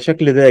اللي على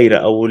شكل دايرة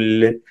أو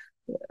اللي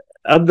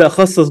أبدأ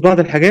أخصص بعض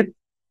الحاجات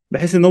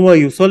بحيث إن هو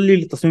يوصل لي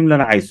للتصميم اللي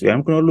أنا عايزه. يعني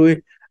ممكن أقول له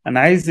إيه، أنا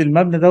عايز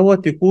المبنى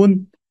دوت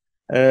يكون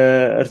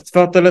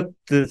ارتفاع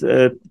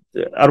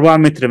 4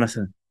 متر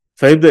مثلا،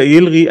 فيبدأ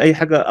يلغي أي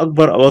حاجة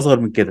أكبر أو أصغر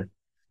من كده.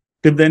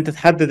 تبدأ أنت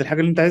تحدد الحاجة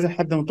اللي أنت عايزها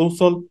لحد ما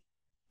توصل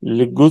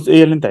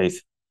للجزئية اللي أنت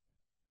عايزها.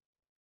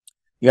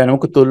 يعني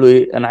ممكن تقول له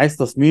إيه، أنا عايز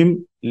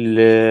تصميم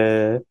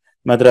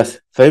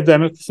لمدرسة، فيبدأ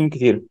يعمل لك تصميم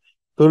كتير.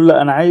 تقول له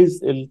لا، أنا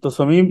عايز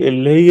التصاميم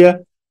اللي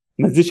هي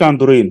ما تزيدش عن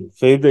دورين،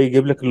 فيبدأ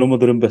يجيب لك اللي هم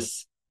دورين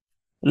بس.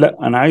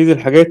 لا، أنا عايز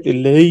الحاجات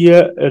اللي هي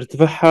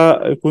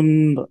ارتفاعها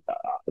يكون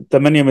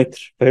 8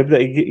 متر، فيبدأ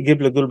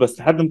يجيب لك دول بس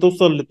لحد ما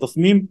توصل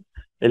للتصميم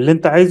اللي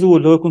انت عايزه،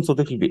 واللي هو يكون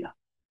صديق للبيئة.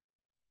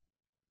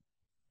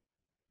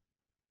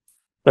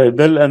 طيب،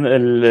 ده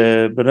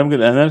البرنامج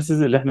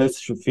الاناليسيز اللي احنا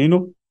لسه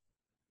شايفينه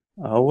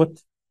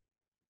اهوت.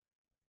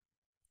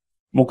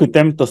 ممكن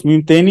تعمل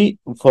تصميم تاني،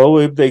 فهو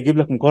يبدأ يجيب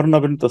لك مقارنة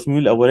بين التصميم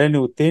الاولاني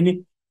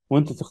والتاني،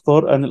 وانت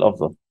تختار ان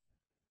الافضل.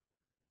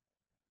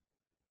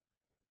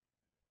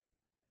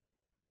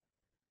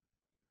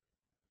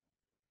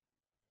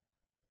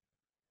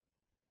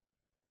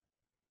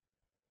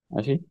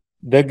 ماشي.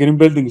 ده الجرين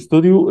بيلدينج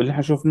ستوديو اللي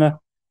احنا شفنا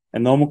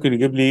ان هو ممكن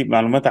يجيب لي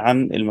معلومات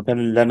عن المكان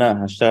اللي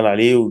انا هشتغل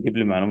عليه، ويجيب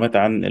لي معلومات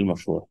عن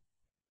المشروع.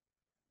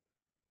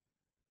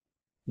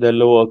 ده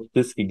اللي هو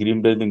ديسك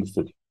جرين بيلدينج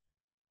ستوديو.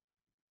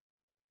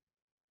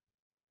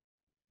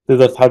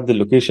 تقدر تحدد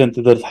اللوكيشن،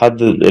 تقدر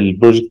تحدد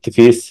البروجكت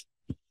فيس.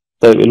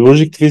 طيب،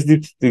 البروجكت فيس دي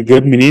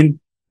بتتجاب منين؟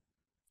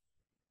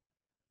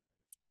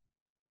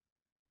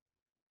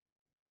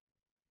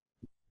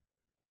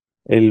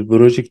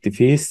 البروجكت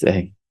فيس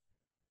اهي.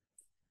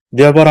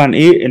 دي عباره عن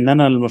ايه؟ ان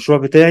انا المشروع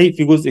بتاعي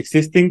في جزء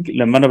اكزيستنج،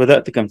 لما انا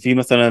بدات كان في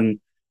مثلا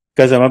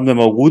كذا مبنى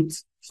موجود،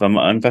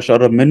 فما ينفعش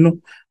اقرب منه.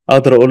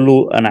 اقدر اقول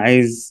له انا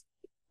عايز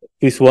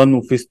فيس 1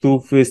 وفيس 2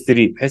 وفيس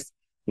 3، بحيث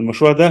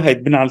المشروع ده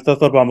هيتبني على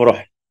 3 4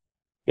 مراحل.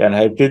 يعني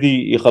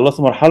هيبتدي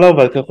يخلصوا مرحله،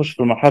 وبعد كده يخش في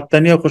المرحله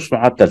الثانيه ويخش في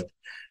المرحله الثالثه.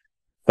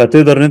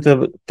 فتقدر ان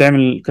انت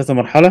تعمل كذا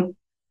مرحله،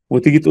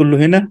 وتيجي تقول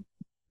له هنا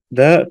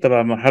ده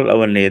تبع المرحله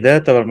الاولانيه، ده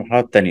تبع المرحله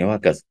الثانيه،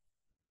 وهكذا.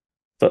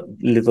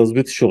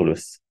 لتظبيط الشغل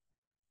بس.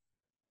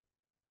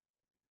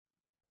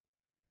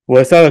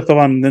 ويساعدك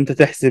طبعا ان انت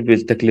تحسب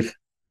التكلفة.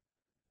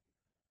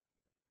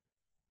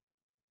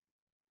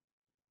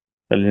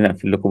 خلينا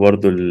اقفل لكم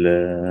برضو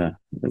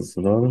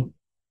الصدارة.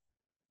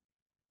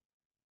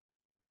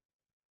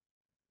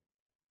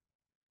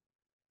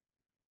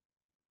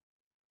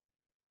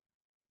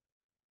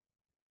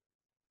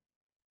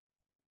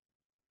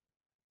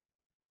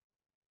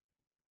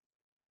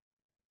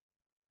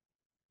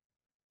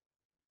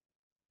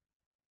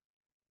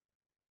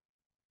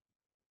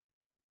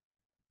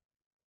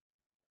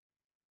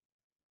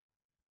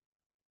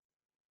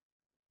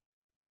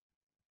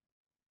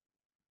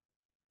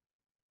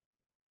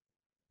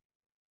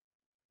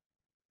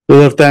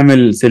 تقدر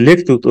تعمل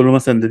سيلكت وتقول له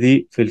مثلا ده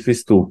دي في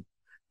الفيس 2،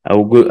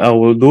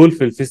 او دول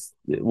في الفيس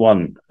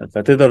 1.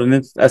 فتقدر ان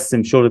انت تقسم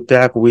الشغل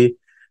بتاعك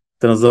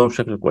وتنظمه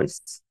بشكل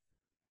كويس.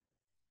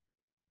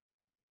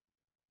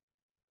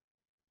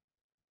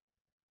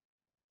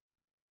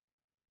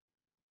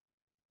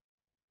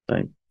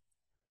 طيب.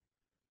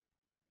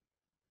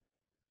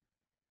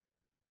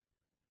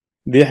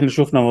 دي احنا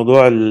شفنا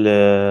موضوع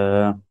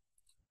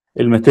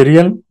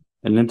الماتيريال،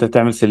 ان انت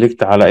تعمل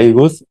سيلكت على اي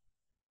جزء.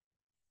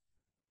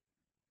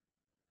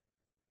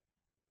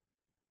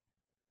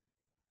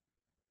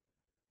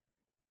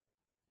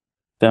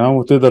 تمام،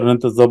 وتقدر ان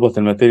انت تظبط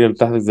الماتيريال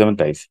بتاعتك زي ما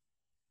انت عايز.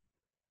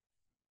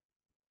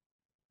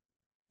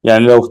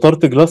 يعني لو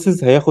اخترت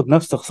جلاسز هياخد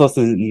نفس اخصائص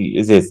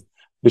الازاز،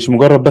 مش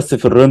مجرد بس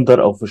في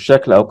الريندر او في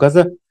الشكل او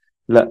كذا.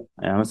 لا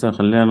يعني مثلا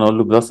خلينا نقول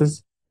له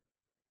جلاسز.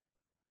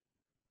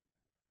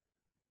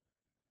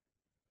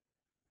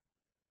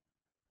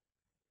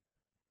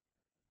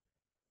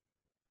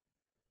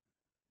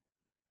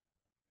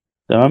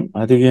 تمام،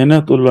 هتيجي هنا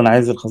تقول له انا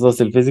عايز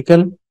الخصائص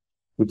الفيزيكال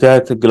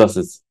بتاعه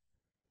الجلاسز.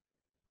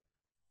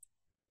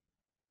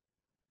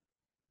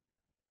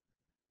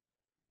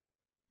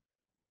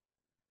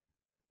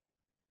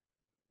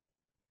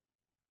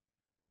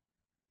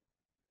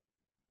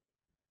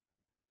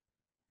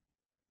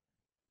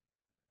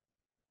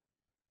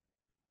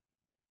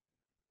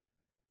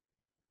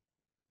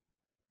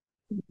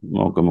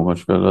 ممكن ما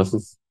يكونش فيها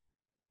جلاسز.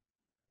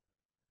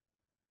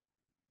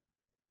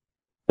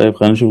 طيب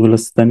خلينا نشوف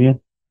جلاسز تانية.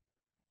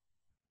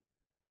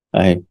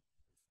 اهي،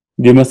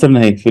 دي مثلا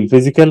اهي في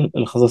الفيزيكال،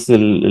 الخصائص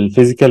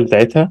الفيزيكال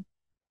بتاعتها،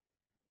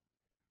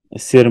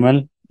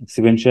 السيرمال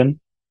اكسبنشن،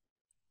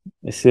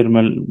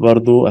 السيرمال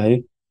برضو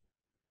اهي.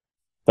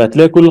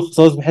 فهتلاقي كل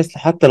الخصائص، بحيث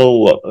حتى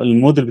لو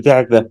الموديل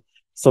بتاعك ده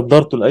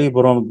صدرته لأي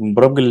برامج من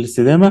برامج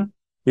الاستدامة،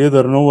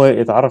 يقدر إن هو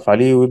يتعرف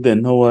عليه ويبدأ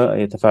إن هو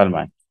يتفاعل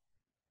معاه.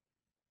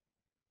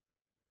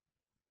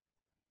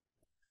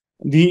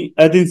 دي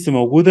ادنس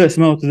موجودة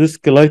اسمها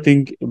اوتوديسك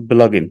لايتنج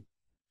بلجن.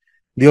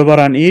 دي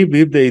عبارة عن إيه؟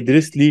 بيبدأ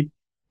يدرس لي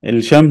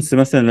الشمس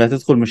مثلا اللي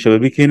هتدخل من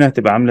الشبابيك هنا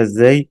هتبقى عاملة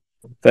إزاي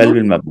في قلب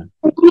المبنى.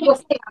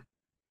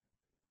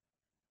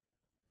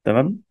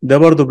 تمام، ده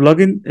برضو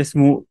بلجن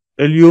اسمه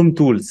اليوم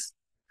تولز،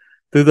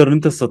 تقدر إن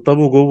أنت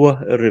تسطبه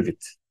جوه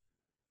الريفت.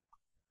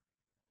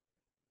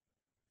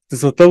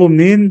 تسطبه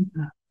منين؟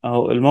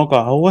 أهو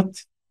الموقع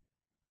اهوت،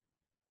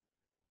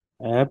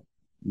 اب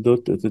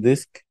دوت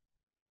اوتوديسك.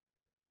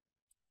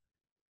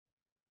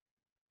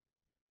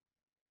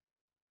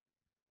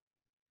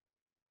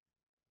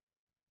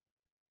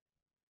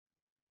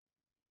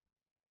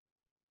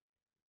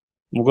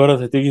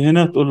 مجرد هتيجي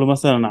هنا تقول له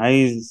مثلا أنا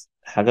عايز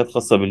حاجات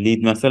خاصة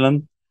بالليد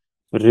مثلا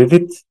في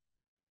الريفت.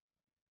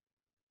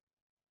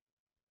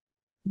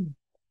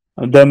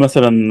 ده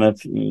مثلا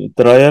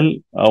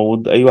ترايل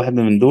أو أي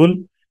واحدة من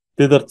دول،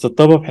 تقدر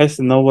تسطبها بحيث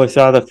إن هو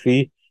يساعدك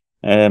في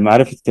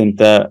معرفة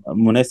أنت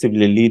مناسب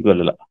للليد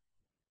ولا لأ.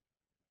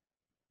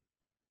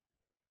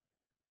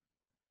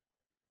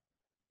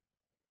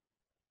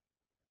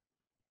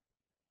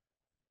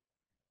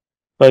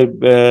 طيب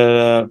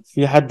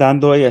في حد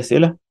عنده أي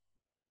أسئلة؟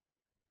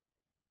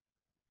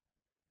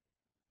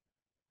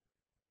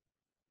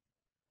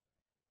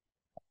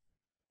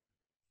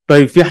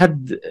 طيب في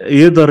حد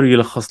يقدر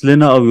يلخص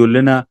لنا أو يقول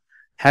لنا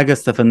حاجة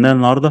استفدناها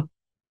النهاردة؟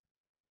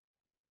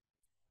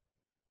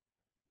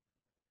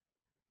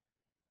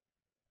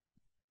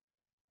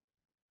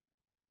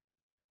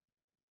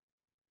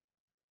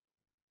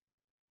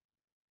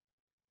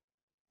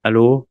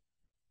 ألو؟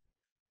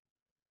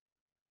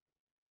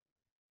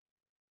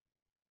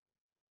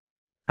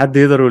 حد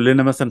يقدر يقول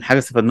لنا مثلا حاجة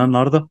استفدناها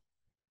النهاردة؟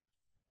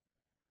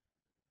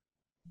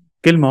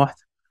 كلمة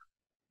واحدة.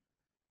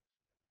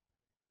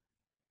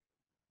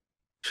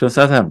 مش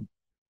هسألها.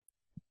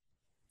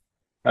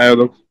 ايوه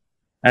يا دكتور.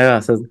 ايوه يا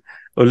استاذ،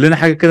 قول لنا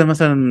حاجه كده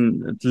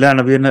مثلا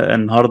طلعنا بيها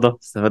النهارده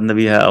استفدنا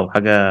بيها، او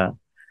حاجه،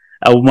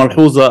 او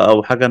ملحوظه،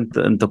 او حاجه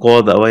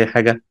انتقاد، او اي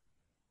حاجه.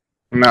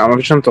 ما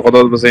فيش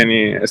انتقادات، بس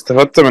يعني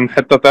استفدت من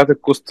الحته بتاعت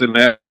الكوست اللي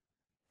هي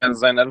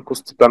ازاي نقل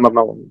الكوست بتاع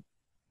المبنى.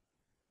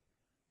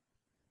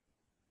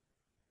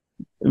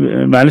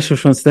 معلش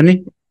مش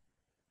مستني.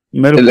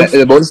 ماله الكوست؟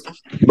 بقول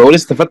بقول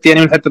استفدت يعني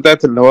من الحته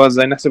بتاعت اللي هو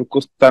ازاي نحسب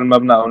الكوست بتاع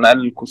المبنى او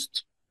نقلل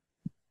الكوست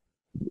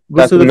بص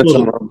بتاعت ده المتر فاضل.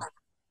 المربع.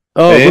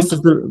 اه ايه.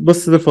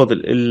 بص ده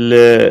فاضل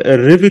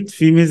الريفت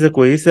فيه ميزه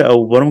كويسه،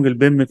 او برامج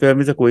البيم فيها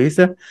ميزه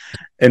كويسه،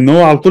 ان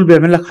هو على طول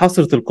بيعمل لك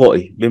حصر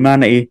تلقائي.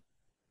 بمعنى ايه؟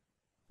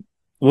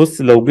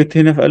 بص لو جيت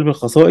هنا في قلب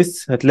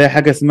الخصائص هتلاقي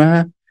حاجه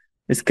اسمها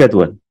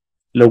سكادول.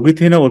 لو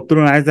جيت هنا وقلت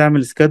له انا عايز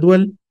اعمل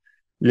سكادول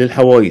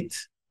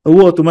للحوايط،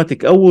 هو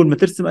اوتوماتيك اول ما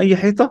ترسم اي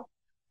حيطه،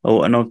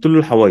 او انا قلت له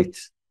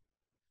الحوايط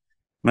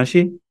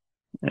ماشي،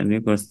 يعني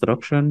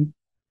كونستراكشن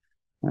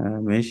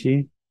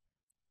ماشي،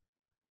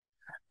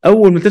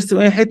 اول ما ترسم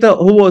اي حيطه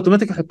هو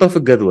اوتوماتيك يحطها في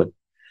الجدول.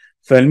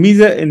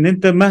 فالميزه ان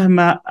انت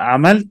مهما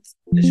عملت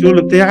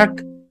الشغل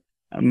بتاعك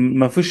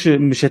ما فيش،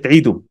 مش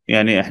هتعيده.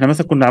 يعني احنا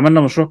مثلا كنا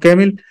عملنا مشروع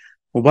كامل،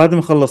 وبعد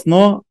ما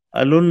خلصناه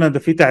قالوا لنا ده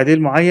في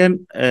تعديل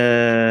معين،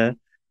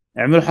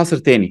 اعملوا حصر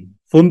تاني،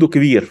 فندق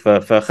كبير،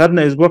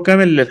 فخدنا اسبوع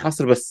كامل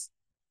للحصر بس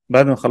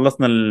بعد ما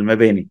خلصنا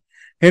المباني.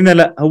 هنا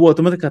لا، هو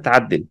اوتوماتيك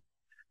هتعدل.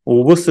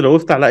 وبص لو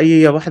وقفت على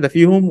اي واحده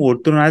فيهم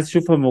وقلت له انا عايز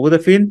اشوفها موجوده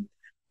فين،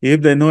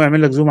 يبدا ان هو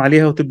يعمل لك زوم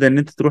عليها، وتبدا ان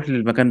انت تروح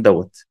للمكان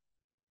دوت.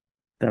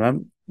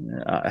 تمام.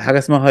 حاجه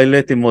اسمها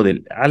هايلايت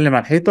الموديل، علم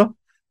على الحيطه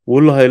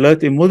وقول له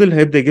هايلايت الموديل،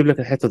 هيبدا يجيب لك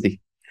الحيطه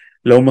دي.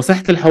 لو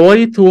مسحت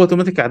الحوايط هو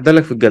اوتوماتيك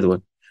عدلك في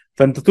الجدول.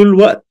 فانت طول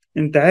الوقت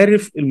انت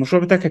عارف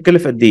المشروع بتاعك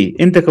هيكلف قد ايه.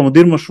 انت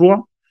كمدير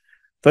مشروع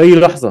في اي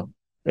لحظه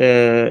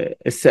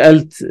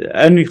سالت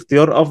انهي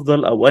اختيار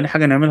افضل او انهي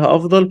حاجه نعملها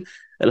افضل،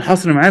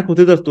 الحصر معاك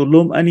وتقدر تقول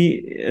لهم انهي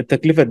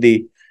التكلفه قد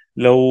ايه.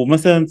 لو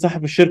مثلا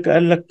صاحب الشركه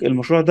قال لك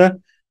المشروع ده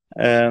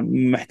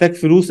محتاج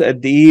فلوس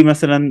قد ايه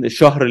مثلا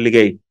الشهر اللي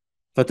جاي،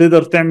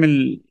 فتقدر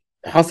تعمل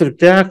حصر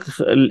بتاعك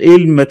ايه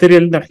الماتيريال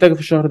اللي انت محتاجها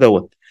في الشهر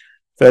دوت.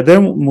 فده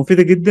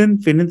مفيدة جدا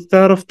في ان انت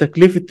تعرف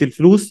تكلفة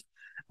الفلوس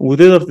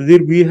وتقدر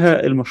تدير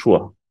بيها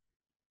المشروع.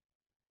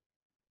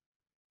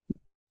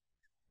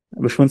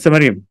 باشمهندسة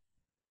مريم.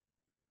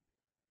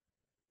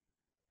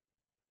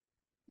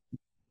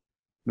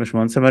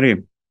 باشمهندسة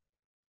مريم.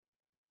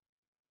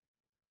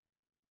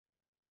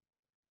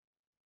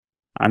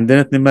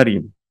 عندنا اتنين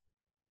مريم.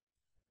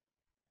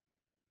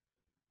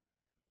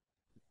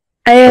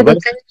 ايوه يا طب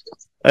دكتور.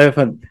 ايوه يا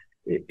فندم.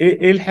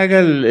 ايه الحاجة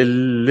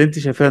اللي انت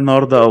شايفاها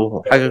النهاردة،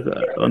 او حاجة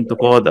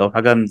انتقاد او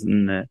حاجة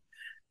او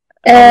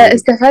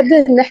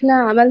استفدت ان احنا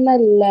عملنا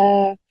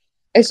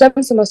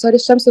الشمس مسار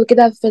الشمس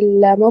وكده في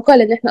الموقع،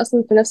 لان احنا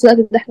اصلا في نفس الوقت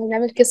ان احنا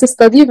نعمل كيس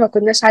ستادي ما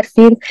كناش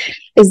عارفين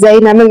ازاي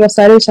نعمل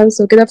مسار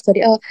الشمس وكده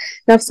بطريقه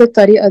نفس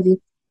الطريقه دي.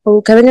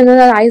 وكمان ان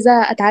انا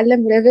عايزه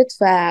اتعلم ريفت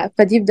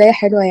فدي بدايه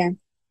حلوه يعني.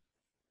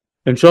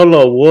 ان شاء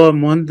الله. وهو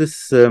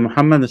مهندس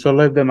محمد ان شاء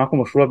الله يبدأ معاكم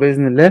مشروع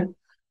بإذن الله.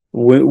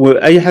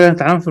 واي حاجة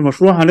نتعلم في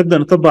المشروع هنبدأ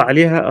نطبق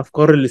عليها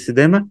افكار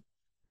الاستدامة،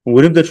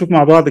 ونبدأ نشوف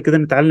مع بعض كده،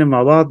 نتعلم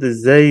مع بعض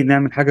ازاي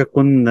نعمل حاجة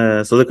تكون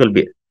صديقة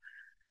للبيئة.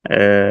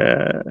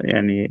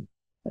 يعني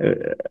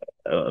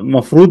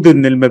مفروض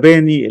ان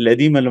المباني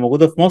القديمة اللي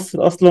موجودة في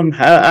مصر اصلا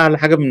محققة اعلى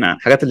حاجة من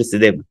حاجات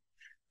الاستدامة.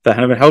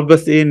 فاحنا بنحاول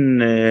بس ايه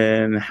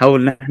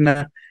نحاول ان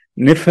احنا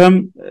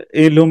نفهم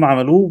ايه اللي هم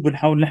عملوه،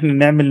 وبنحاول ان احنا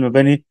نعمل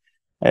مباني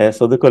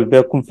صديقة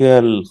للبيئة تكون فيها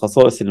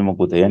الخصائص اللي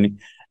موجودة يعني.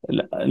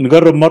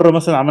 نجرب مرة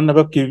مثلا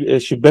عملنا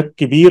شباك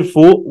كبير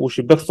فوق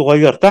وشباك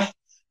صغير تحت،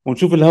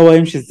 ونشوف الهواء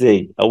هيمشي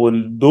ازاي او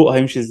الضوء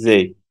هيمشي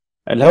ازاي.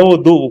 الهواء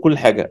والضوء وكل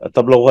حاجة،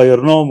 طب لو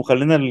غيرناهم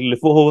وخلينا اللي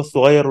فوق هو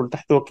الصغير واللي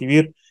تحت هو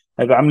الكبير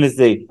هيبقى عامل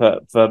ازاي؟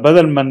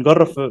 فبدل ما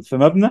نجرب في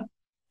مبنى،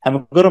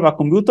 هنجرب على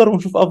الكمبيوتر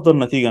ونشوف افضل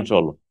نتيجة ان شاء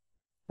الله.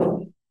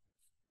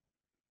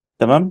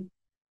 تمام.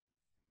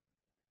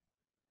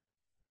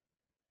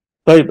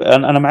 طيب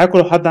انا معاكم،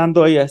 لو حد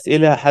عنده اي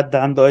اسئله، حد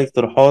عنده اي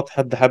اقتراحات،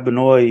 حد حابب ان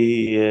هو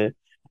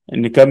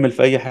نكمل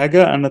في اي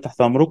حاجه، انا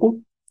تحت امركم.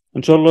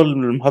 ان شاء الله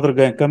المحاضره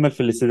الجايه نكمل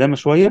في الاستدامه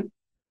شويه،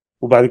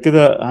 وبعد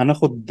كده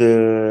هناخد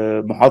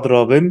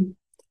محاضره بيم،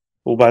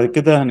 وبعد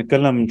كده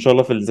هنتكلم ان شاء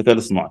الله في الذكاء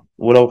الاصطناعي.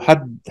 ولو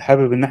حد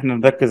حابب ان احنا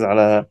نركز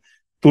على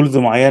تولز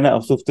معينه او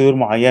سوفت وير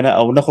معينه،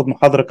 او ناخد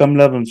محاضره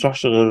كامله ما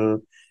بنشرحش غير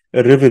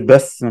الريفت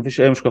بس، ما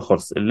فيش اي مشكله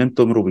خالص، اللي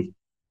انتم تمروا بيه.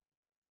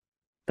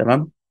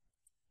 تمام.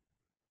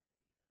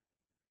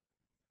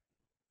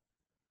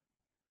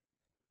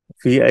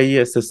 في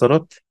اي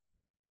استفسارات؟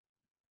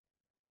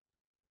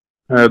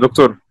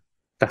 دكتور،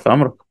 تحت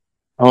امرك.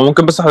 هو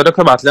ممكن بس حضرتك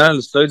تبعت لنا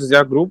السلايدز دي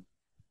على الجروب؟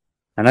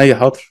 عينيا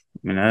حاضر،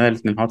 من عينيا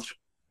الاثنين حاضر.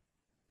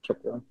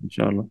 شكرا. ان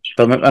شاء الله.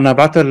 طب انا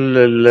هبعتها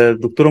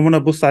للدكتوره منى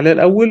تبص عليها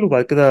الاول،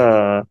 وبعد كده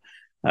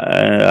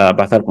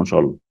ابعتها لكم ان شاء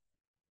الله.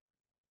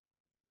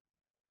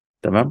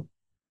 تمام.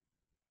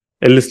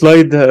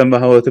 السلايد ما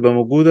هو تبقى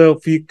موجوده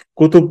في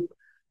كتب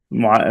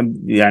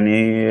يعني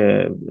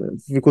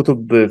في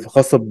كتب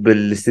خاصه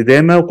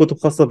بالاستدامه وكتب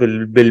خاصه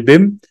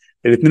بالبيم،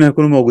 الاثنين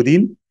هيكونوا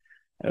موجودين.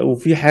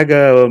 وفي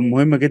حاجه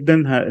مهمه جدا،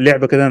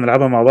 لعبه كده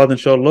هنلعبها مع بعض ان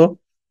شاء الله،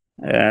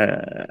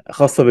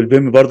 خاصه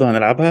بالبيم برضه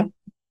هنلعبها،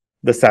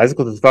 بس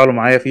عايزكم تتفاعلوا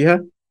معايا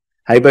فيها.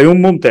 هيبقى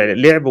يوم ممتع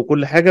لعب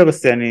وكل حاجه،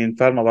 بس يعني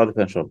نتفاعل مع بعض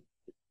فيها ان شاء الله.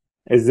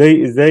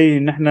 ازاي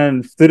ان احنا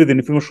نفترض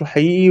ان في مشروع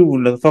حقيقي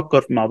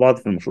ونفكر مع بعض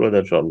في المشروع ده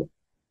ان شاء الله.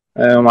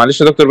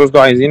 معلش يا دكتور،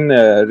 برضه عايزين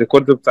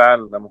الريكورد بتاع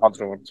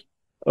المحاضرة برضه.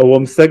 هو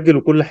مسجل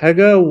وكل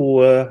حاجه،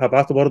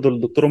 وهبعته برضه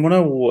للدكتوره منى،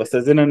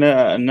 واستاذنا ان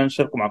انا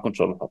نشاركه معاكم ان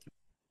شاء الله. حاضر.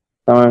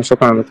 تمام،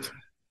 شكرا يا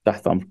دكتور.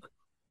 تحت امرك.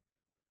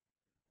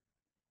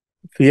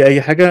 في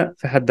اي حاجه؟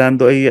 في حد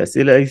عنده اي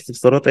اسئله، اي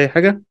استفسارات، اي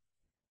حاجه؟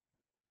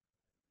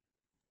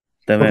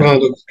 شكرا تمام. يا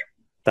دكتور.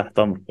 تحت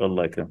امرك،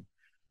 الله يكرمك.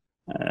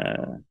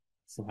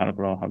 سبحانك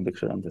اللهم وبحمدك،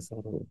 اشهد ان لا اله الا انت،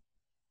 استغفرك.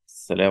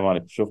 السلام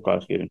عليكم، اشوفكم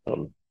على خير ان شاء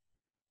الله.